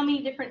me how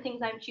many different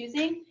things I'm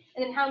choosing,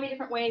 and then how many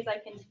different ways I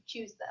can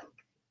choose them.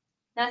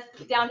 That's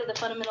down to the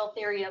fundamental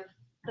theory of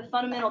the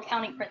fundamental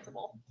counting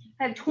principle.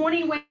 I have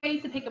 20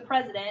 ways to pick a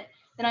president,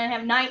 then I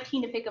have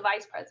 19 to pick a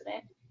vice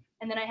president,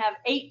 and then I have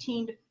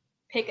 18 to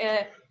pick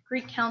a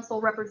Greek council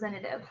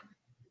representative.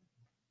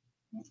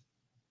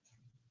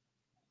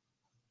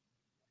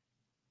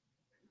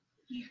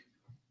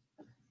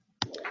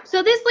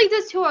 So this leads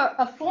us to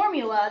a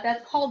formula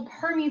that's called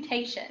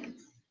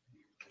permutations.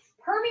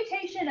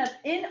 Permutation of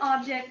n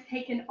objects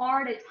taken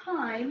r at a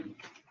time,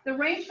 the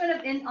arrangement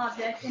of n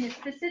objects in a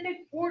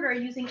specific order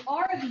using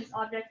r of these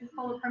objects is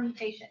called a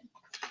permutation.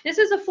 This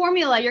is a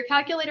formula. Your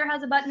calculator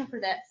has a button for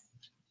this.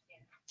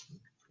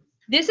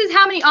 This is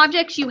how many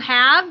objects you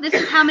have. This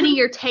is how many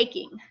you're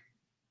taking.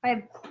 I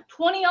have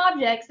 20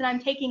 objects and I'm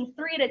taking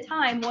 3 at a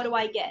time. What do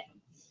I get?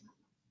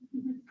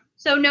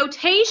 So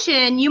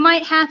notation, you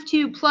might have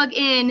to plug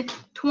in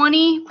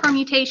 20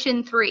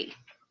 permutation 3.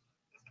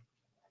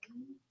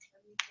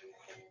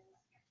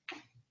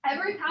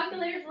 Every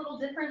calculator is a little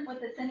different with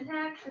the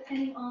syntax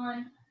depending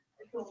on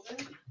the folder.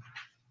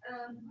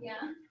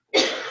 Yeah.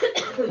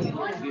 You're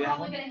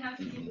probably going to have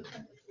to do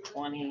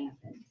 20.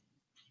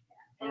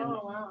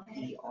 Oh, wow.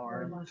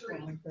 DR.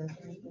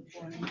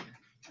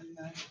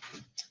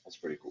 That's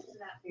pretty cool.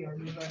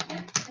 And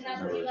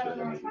that's what we got on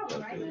the last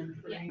problem, right?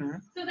 Yeah.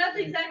 So that's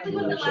exactly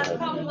what the last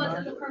problem was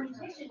in the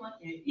permutation one.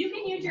 You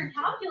can use your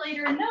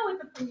calculator and know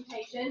it's a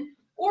permutation,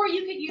 or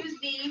you could use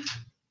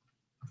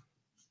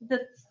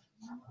the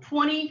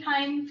 20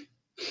 times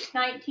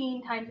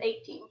 19 times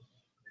 18.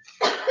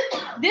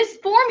 This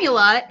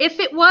formula, if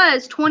it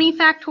was 20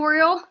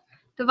 factorial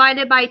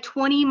divided by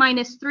 20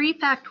 minus 3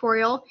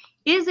 factorial,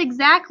 is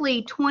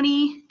exactly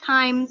 20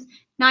 times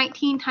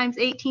 19 times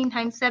 18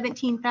 times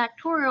 17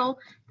 factorial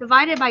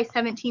divided by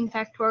 17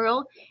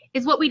 factorial,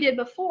 is what we did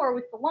before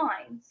with the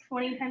lines,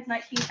 20 times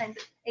 19 times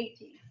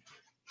 18.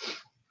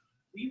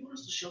 Will you want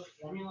us to show the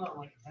formula on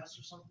like a test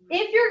or something?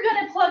 If you're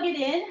going to plug it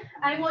in,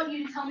 I want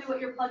you to tell me what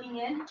you're plugging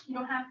in. You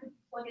don't have to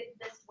plug it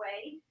this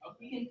way.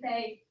 You can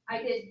say,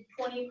 I did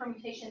 20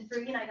 permutation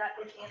 3 and I got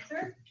this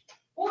answer.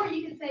 Or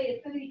you can say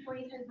it's going to be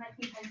 20 times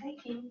 19 times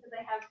 18 because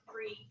I have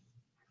 3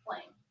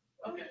 playing.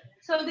 Okay.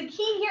 So the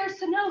key here is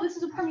to know this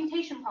is a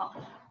permutation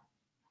problem.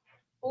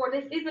 Or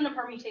this isn't a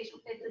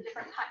permutation, it's a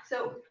different type.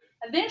 So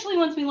eventually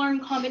once we learn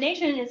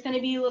combination, it's going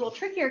to be a little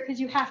trickier because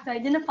you have to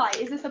identify,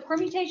 is this a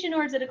permutation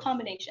or is it a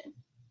combination?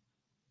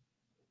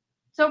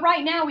 So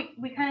right now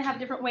we kind of have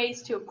different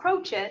ways to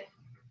approach it.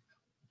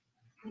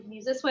 You can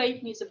use this way, you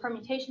can use the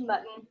permutation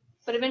button,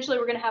 but eventually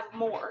we're going to have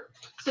more.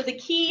 So the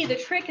key, the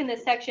trick in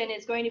this section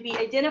is going to be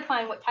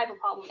identifying what type of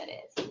problem it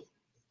is.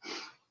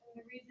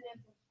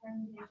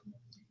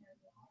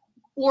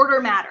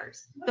 Order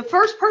matters. The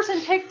first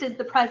person picked is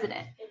the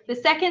president. The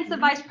second is the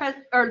vice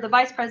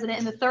president,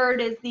 and the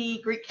third is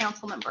the Greek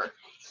council member.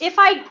 If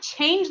I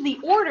change the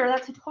order,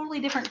 that's a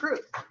totally different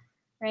group,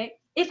 right?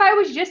 If I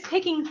was just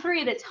picking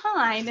 3 at a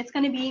time, it's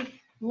going to be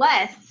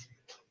less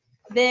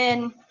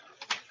than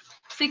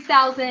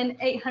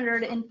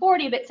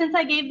 6,840. But since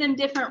I gave them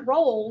different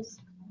roles,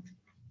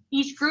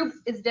 each group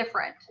is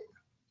different.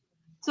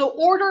 So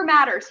order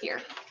matters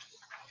here.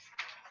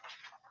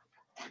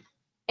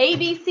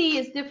 ABC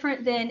is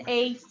different than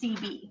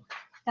ACB.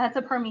 That's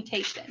a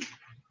permutation.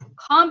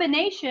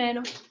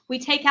 Combination, we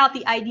take out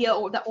the idea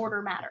or the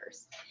order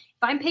matters.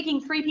 If I'm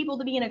picking 3 people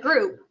to be in a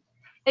group,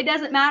 it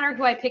doesn't matter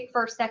who I pick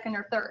first, second,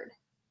 or third.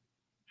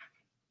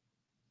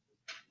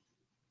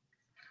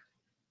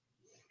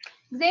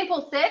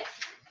 Example 6.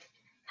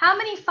 How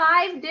many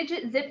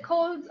 5-digit zip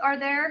codes are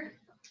there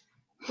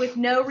with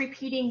no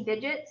repeating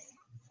digits?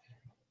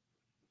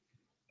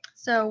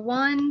 So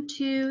 1,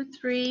 2,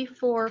 3,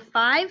 4,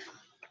 5.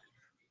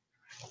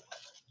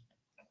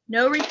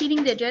 No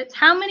repeating digits.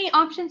 How many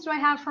options do I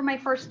have for my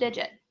first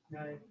digit?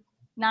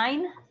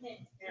 9?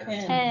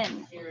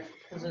 10.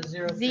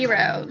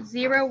 0.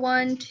 0,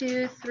 1,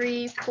 2,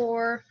 3,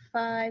 4,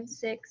 5,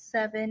 6,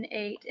 7,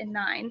 8, and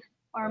 9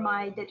 are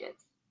my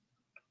digits.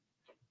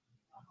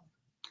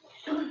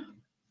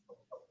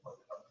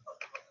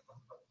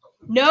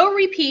 No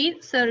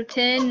repeat, so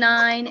 10,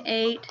 9,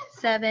 8,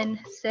 7,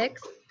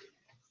 6.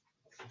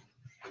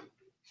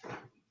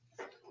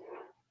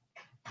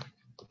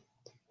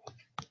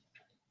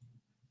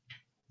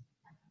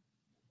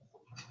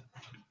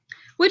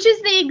 Which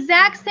is the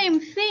exact same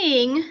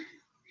thing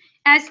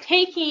as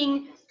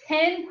taking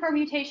 10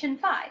 permutation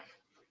 5.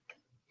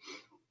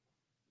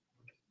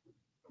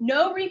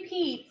 No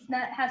repeats,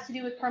 that has to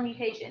do with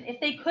permutation. If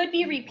they could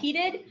be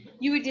repeated,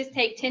 you would just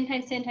take 10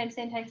 times 10 times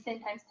 10 times 10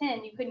 times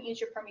 10. You couldn't use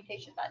your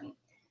permutation button.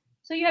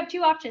 So you have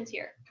 2 options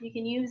here. You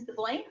can use the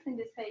blanks and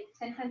just say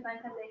 10 times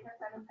 9 times 8 times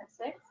 7 times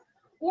 6.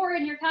 Or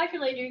in your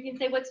calculator, you can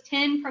say, what's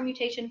 10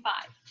 permutation 5?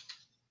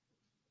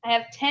 I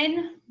have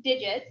 10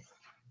 digits,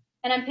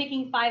 and I'm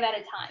picking 5 at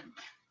a time.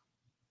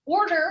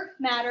 Order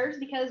matters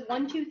because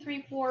 1, 2,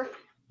 3, 4,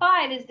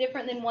 5 is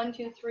different than 1,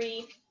 2,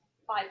 3,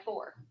 5,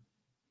 4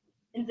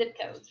 in zip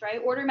codes,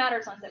 right? Order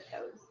matters on zip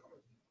codes.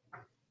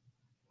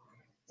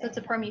 So it's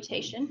a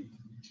permutation.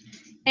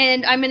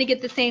 And I'm gonna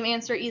get the same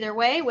answer either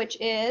way, which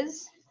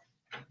is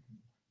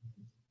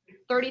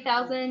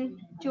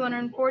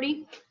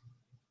 30,240.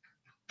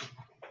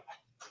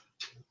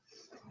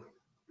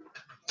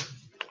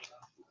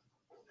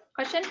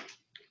 Question?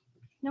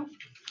 No?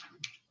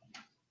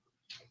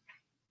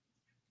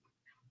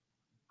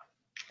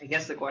 I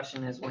guess the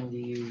question is, when do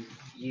you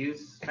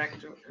use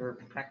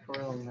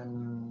factorial and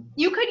then?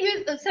 You could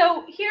use,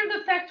 so here's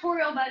the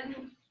factorial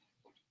button.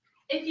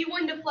 If you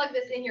wanted to plug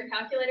this in your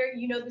calculator,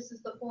 you know this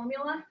is the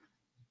formula,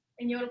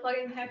 and you want to plug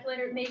it in the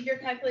calculator, maybe your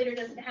calculator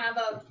doesn't have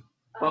a.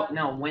 Well,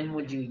 no, when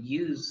would you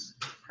use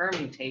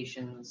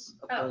permutations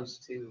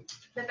opposed to?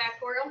 The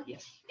factorial?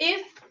 Yes.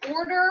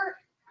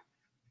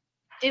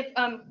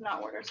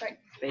 Not order, sorry.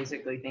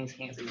 Basically, things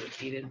can't be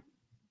repeated.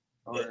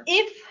 Or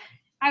If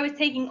I was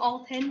taking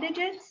all 10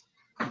 digits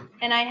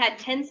and I had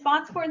 10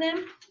 spots for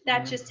them,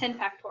 that's just 10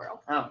 factorial,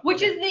 oh, which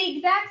okay. is the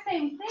exact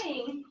same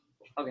thing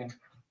Okay.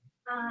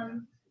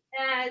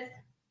 as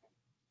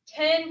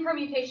 10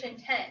 permutation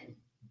 10.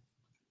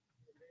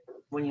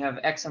 When you have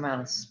X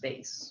amount of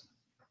space,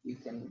 you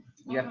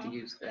have to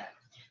use that.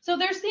 So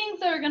there's things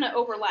that are going to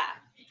overlap.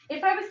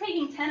 If I was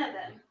taking 10 of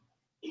them,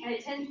 I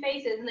had 10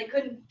 spaces and they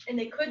couldn't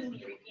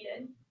be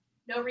repeated,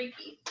 no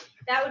repeat,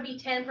 that would be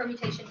 10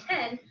 permutation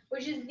 10,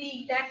 which is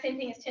the exact same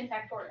thing as 10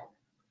 factorial.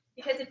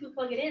 Because if you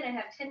plug it in, I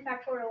have 10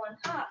 factorial on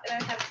top,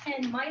 and I have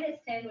 10 minus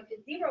 10, which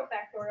is 0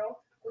 factorial,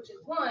 which is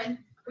 1,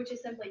 which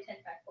is simply 10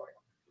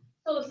 factorial.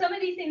 So some of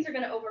these things are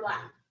going to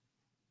overlap.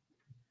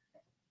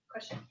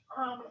 Question?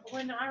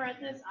 When I read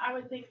this, I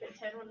would think that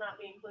 10 would not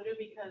be included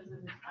because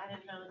I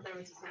didn't know that there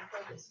was a zip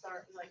code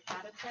that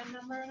had a 10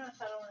 number, and I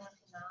thought it only went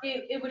to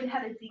 9. It would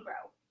have a 0.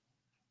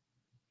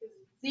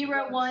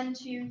 0, 1,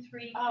 2,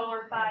 3,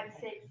 4, 5,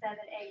 6, 7,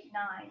 8,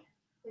 9.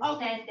 It's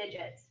Okay. 10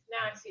 digits.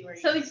 Now I see where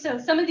you. So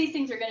some of these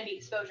things are going to be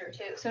exposure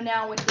too. So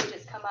now when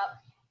digits come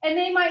up, and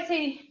they might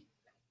say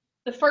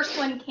the first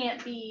one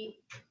can't be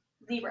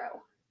 0.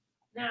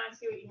 Now I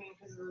see what you mean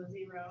because of the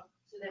 0.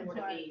 So then would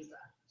it be,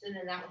 so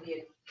then that would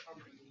be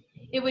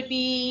It would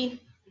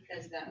be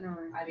because that, I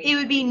mean. it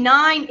would be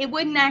 9. It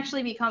wouldn't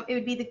actually become. It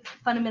would be the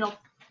fundamental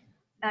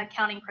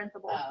counting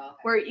principle, Oh, okay.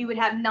 where you would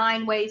have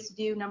 9 ways to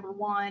do number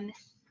 1, 10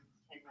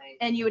 ways.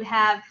 and you would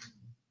have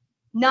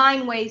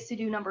 9 ways to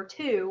do number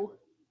 2.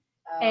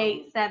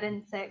 8,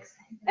 7, 6,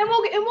 and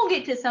we'll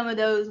get to some of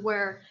those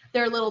where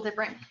they're a little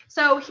different.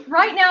 So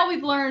right now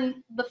we've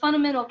learned the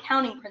fundamental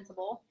counting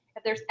principle.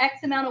 If there's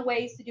X amount of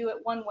ways to do it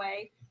one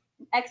way,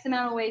 X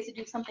amount of ways to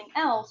do something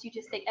else, you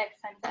just take X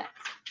times X.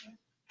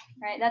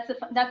 Right?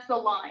 That's the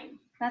line.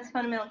 That's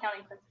fundamental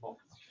counting principle.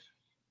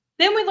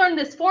 Then we learned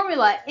this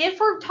formula. If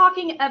we're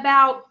talking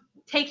about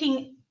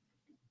taking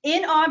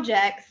in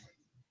objects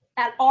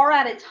at R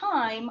at a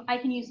time, I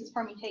can use this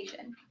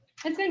permutation.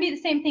 It's going to be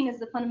the same thing as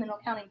the fundamental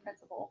counting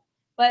principle,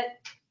 but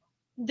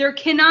there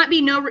cannot be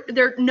no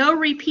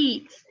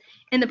repeats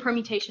in the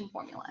permutation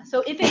formula.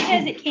 So if it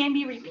says it can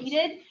be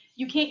repeated,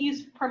 you can't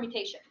use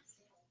permutations.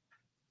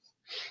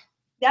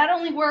 That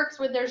only works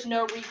where there's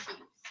no repeats.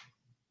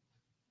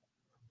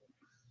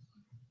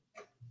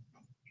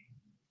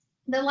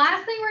 The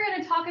last thing we're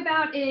going to talk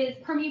about is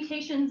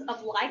permutations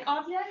of like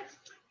objects.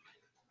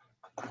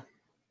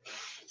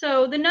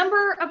 So the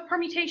number of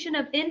permutation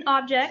of n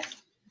objects,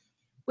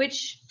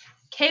 which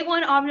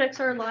K1 objects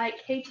are alike,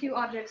 K2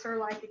 objects are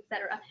alike,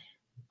 etc.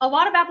 A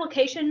lot of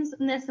applications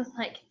in this is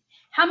like,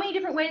 how many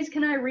different ways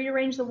can I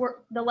rearrange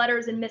the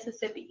letters in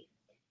Mississippi?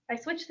 If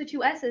I switch the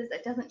 2 S's,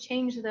 that doesn't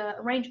change the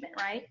arrangement,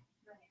 right?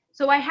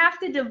 So I have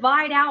to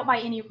divide out by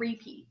any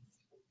repeats.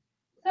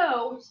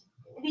 So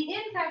the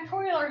n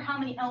factorial are how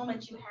many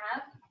elements you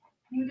have.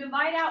 You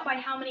divide out by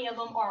how many of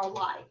them are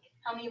alike,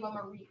 how many of them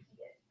are repeated.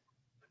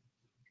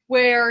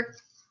 Where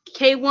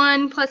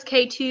K1 plus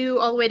K2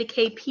 all the way to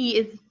KP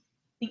is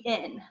the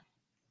n.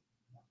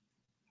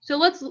 So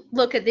let's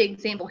look at the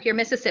example here,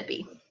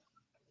 Mississippi.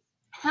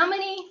 How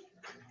many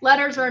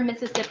letters are in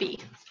Mississippi?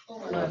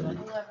 11.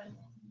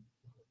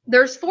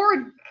 There's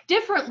 4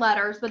 different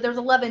letters, but there's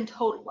 11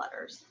 total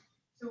letters.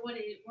 So what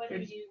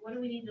do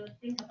we need to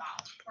think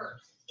about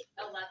first?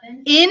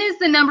 11? N is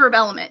the number of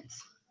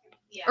elements,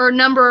 Yeah. or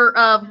number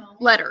of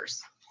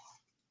letters.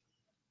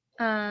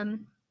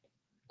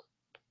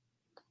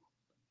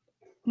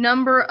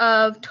 Number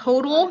of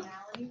total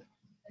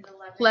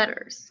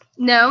letters.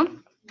 No,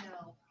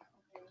 No.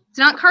 it's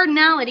not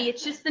cardinality.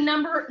 It's just the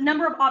number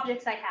of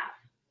objects I have.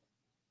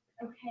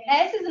 Okay.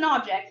 S is an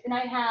object, and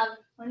I have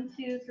 1,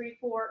 2, 3,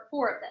 4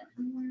 of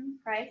them.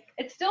 Right?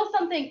 It's still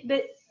something,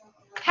 but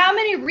how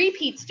many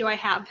repeats do I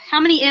have?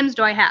 How many M's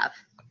do I have?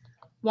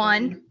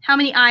 1. How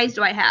many I's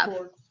do I have?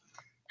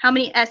 How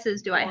many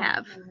S's do I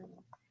have?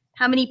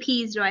 How many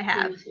P's do I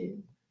have?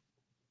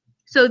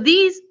 So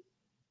these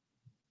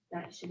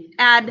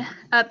add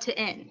up to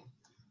N,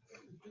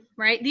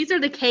 right? These are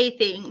the K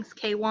things,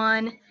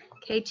 K1,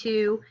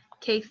 K2,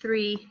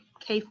 K3,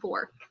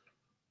 K4.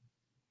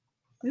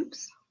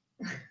 Oops.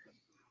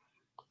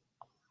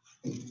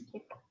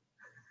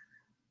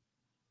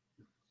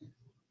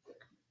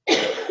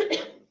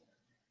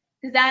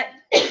 Is that,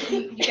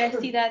 you guys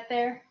see that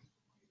there?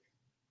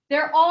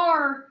 there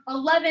are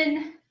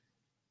 11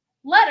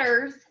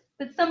 letters,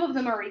 but some of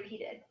them are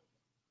repeated.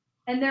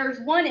 And there's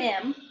one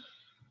M.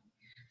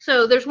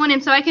 So there's one M,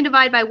 so I can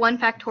divide by 1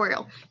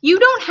 factorial. You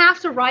don't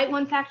have to write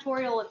 1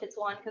 factorial if it's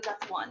 1, because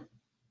that's 1,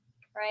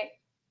 right?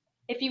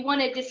 If you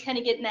want to just kind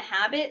of get in the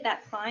habit,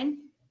 that's fine.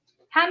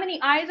 How many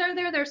I's are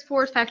there? There's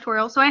 4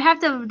 factorial. So I have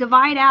to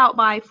divide out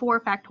by 4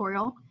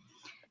 factorial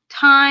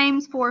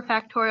times 4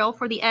 factorial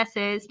for the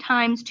S's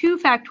times 2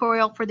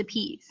 factorial for the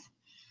P's.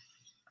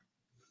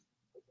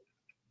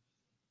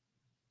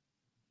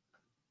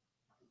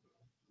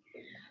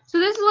 So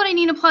this is what I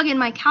need to plug in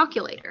my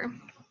calculator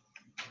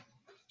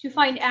to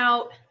find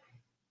out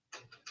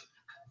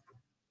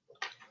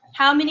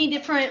how many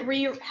different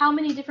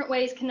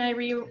ways can I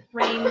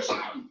rearrange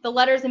the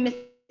letters in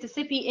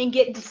Mississippi and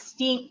get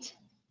distinct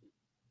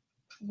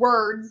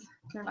words.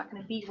 They're not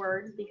going to be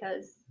words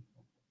because,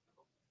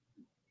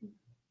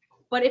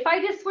 but if I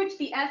just switch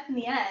the S and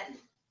the N,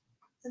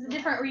 it's a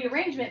different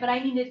rearrangement, but I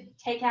need to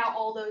take out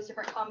all those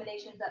different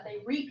combinations that they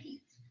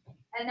repeat.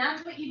 And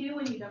that's what you do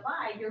when you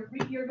divide. You're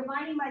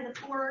dividing by the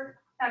 4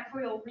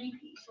 factorial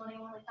repeats when they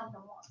only come to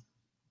 1.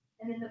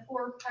 And then the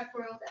 4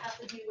 factorials that have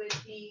to do with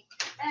the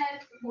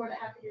S, the 4 that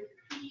have to do with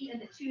the P,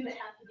 and the 2 that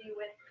have to do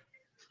with,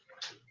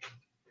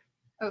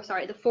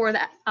 the 4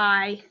 that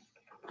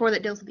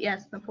deals with the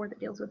S, and the 4 that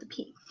deals with the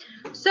P.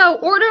 So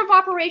order of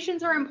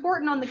operations are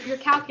important on your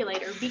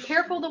calculator. Be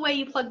careful the way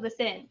you plug this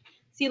in.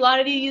 See, a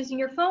lot of you using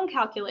your phone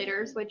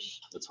calculators,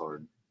 which It's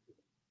hard.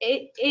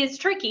 it is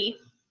tricky.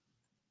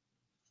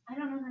 I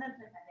don't know how to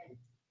put that in.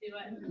 Do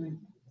it.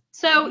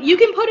 So you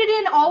can put it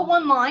in all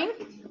one line.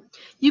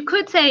 You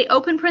could say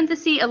open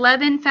parenthesis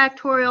 11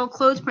 factorial,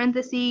 close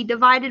parenthesis,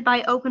 divided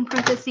by open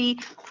parenthesis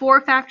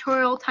 4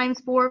 factorial times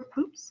 4,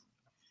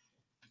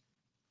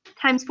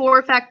 times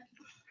 4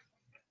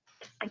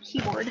 my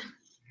keyboard,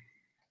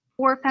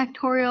 4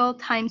 factorial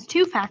times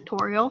 2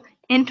 factorial,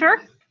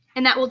 enter,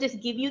 and that will just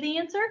give you the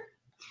answer.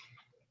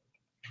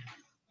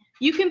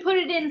 You can put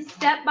it in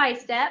step by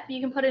step.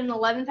 You can put it in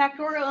 11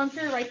 factorial,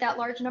 enter, write that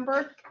large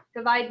number,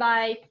 divide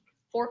by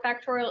 4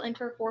 factorial,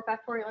 enter, 4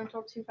 factorial,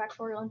 enter, 2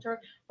 factorial, enter,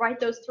 write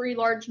those 3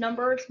 large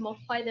numbers,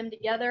 multiply them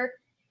together.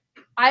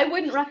 I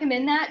wouldn't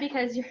recommend that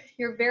because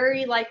you're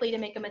very likely to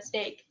make a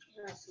mistake.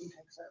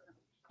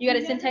 You got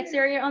a syntax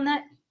area on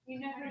that?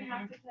 You never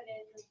have to put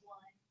in the 1,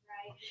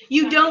 right?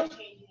 You It's not don't,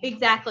 gonna change it.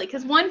 exactly,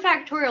 because 1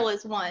 factorial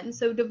is 1,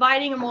 so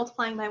dividing or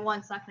multiplying by 1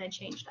 is not going to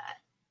change that.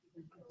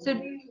 So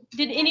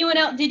did anyone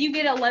else, did you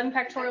get 11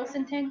 factorial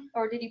syntax,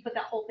 or did you put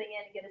that whole thing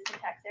in and get a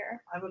syntax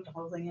error? I put the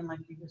whole thing in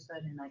like you just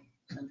said, and like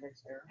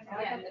syntax error. I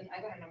got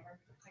a number.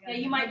 Yeah,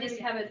 you might just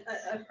have a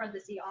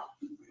parenthesis off.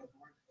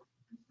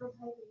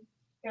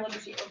 Here, let me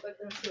see real quick.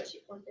 Let me see what she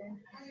plugged in.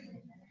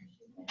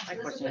 My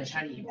question is,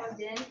 how do you,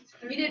 Plugged in.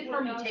 You did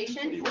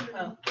permutation.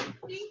 Oh.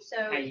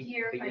 So how you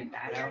here, figure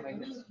that out? I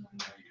guess?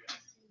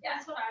 yeah.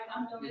 That's what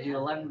I'm doing. You do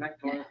 11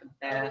 vectorial with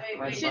that.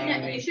 You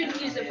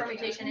shouldn't use the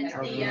permutation. It's the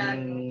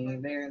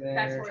There,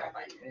 factorial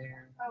button.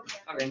 there. Okay.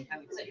 Okay.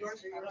 Is that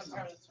yours? I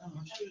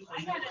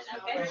got it,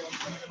 okay.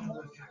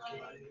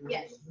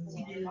 Yes.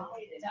 Yeah.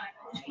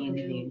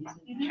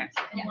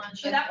 Yeah.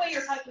 So that way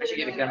you're I should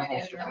get a gun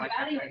holster for my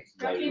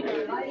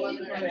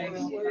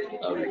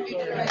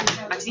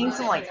I've seen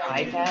some like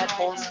iPad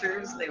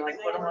holsters. They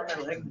like put them on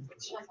their leg.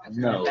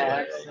 No.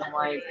 Bags. And I'm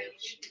like,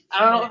 I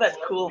don't know if that's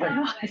cool or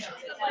not.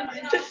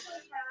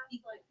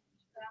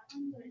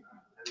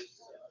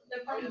 The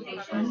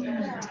permutation.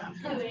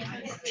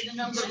 The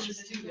numbers is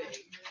too big.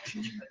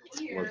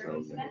 What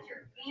those are. That's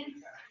your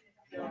answer.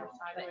 Oh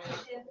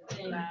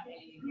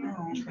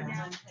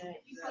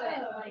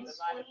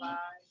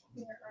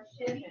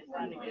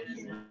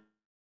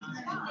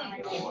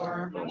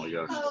my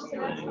gosh.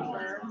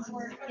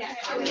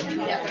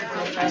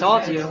 I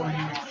told you.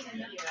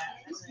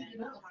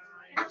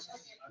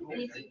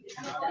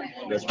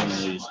 That's when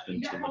you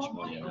spend too much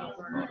money on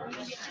Apple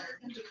products.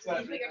 You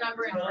put your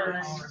number in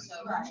first, so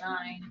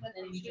 9,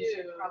 then you do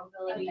your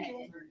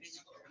probability.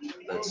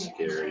 That's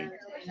scary.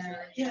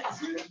 You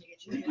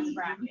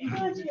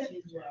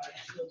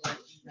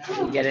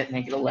get it,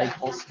 make it a leg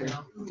holster.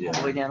 Yeah. All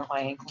the way down at my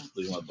ankle.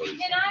 Look at my buddy.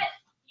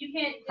 You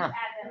can't just add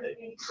them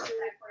in for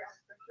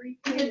free.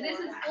 Because this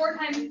is 4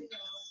 times 3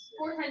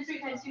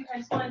 times 2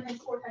 times 1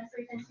 times 4 times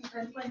 3 times 2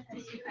 times 1 times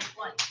 2 times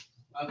 1.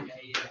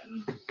 Okay, yeah.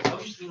 I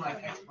was just doing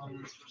like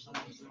exponents for some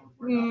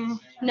reason.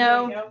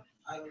 No.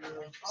 I don't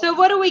know. So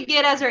what do we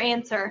get as our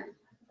answer?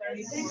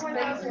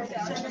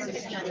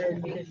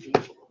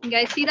 You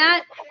guys see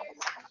that?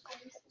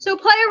 So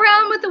play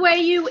around with the way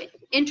you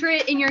enter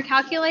it in your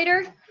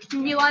calculator.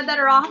 You'll be a lot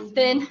better off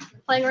than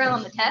playing around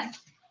on the test.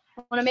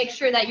 I want to make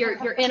sure that you're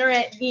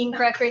entering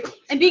correctly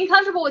and being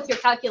comfortable with your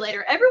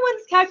calculator.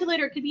 Everyone's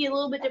calculator could be a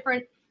little bit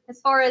different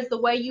as far as the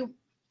way you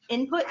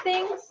input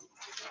things.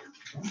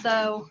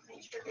 So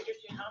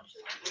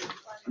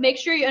make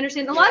sure you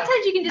understand. A lot of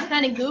times you can just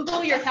kind of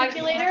Google your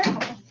calculator.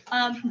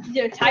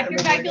 Type your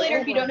calculator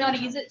if you don't know how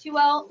to use it too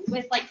well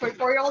with like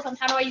tutorials on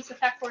how do I use the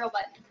factorial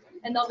button,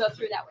 and they'll go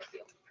through that with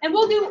you. And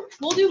we'll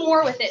do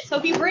more with it. So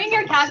if you bring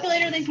your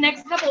calculator these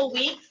next couple of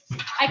weeks,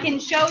 I can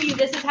show you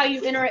this is how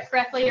you enter it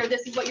correctly, or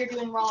this is what you're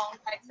doing wrong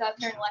type stuff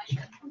during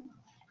lecture.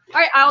 All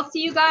right, I'll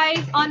see you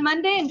guys on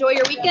Monday. Enjoy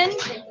your weekend.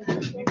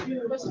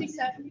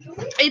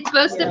 It's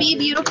supposed to be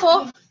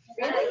beautiful.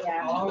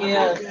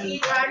 Yeah.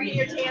 Driving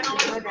your tan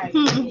on. That's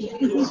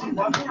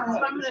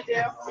what I'm gonna do.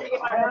 I'm gonna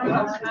get my hair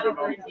done. I don't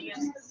know anything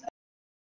else.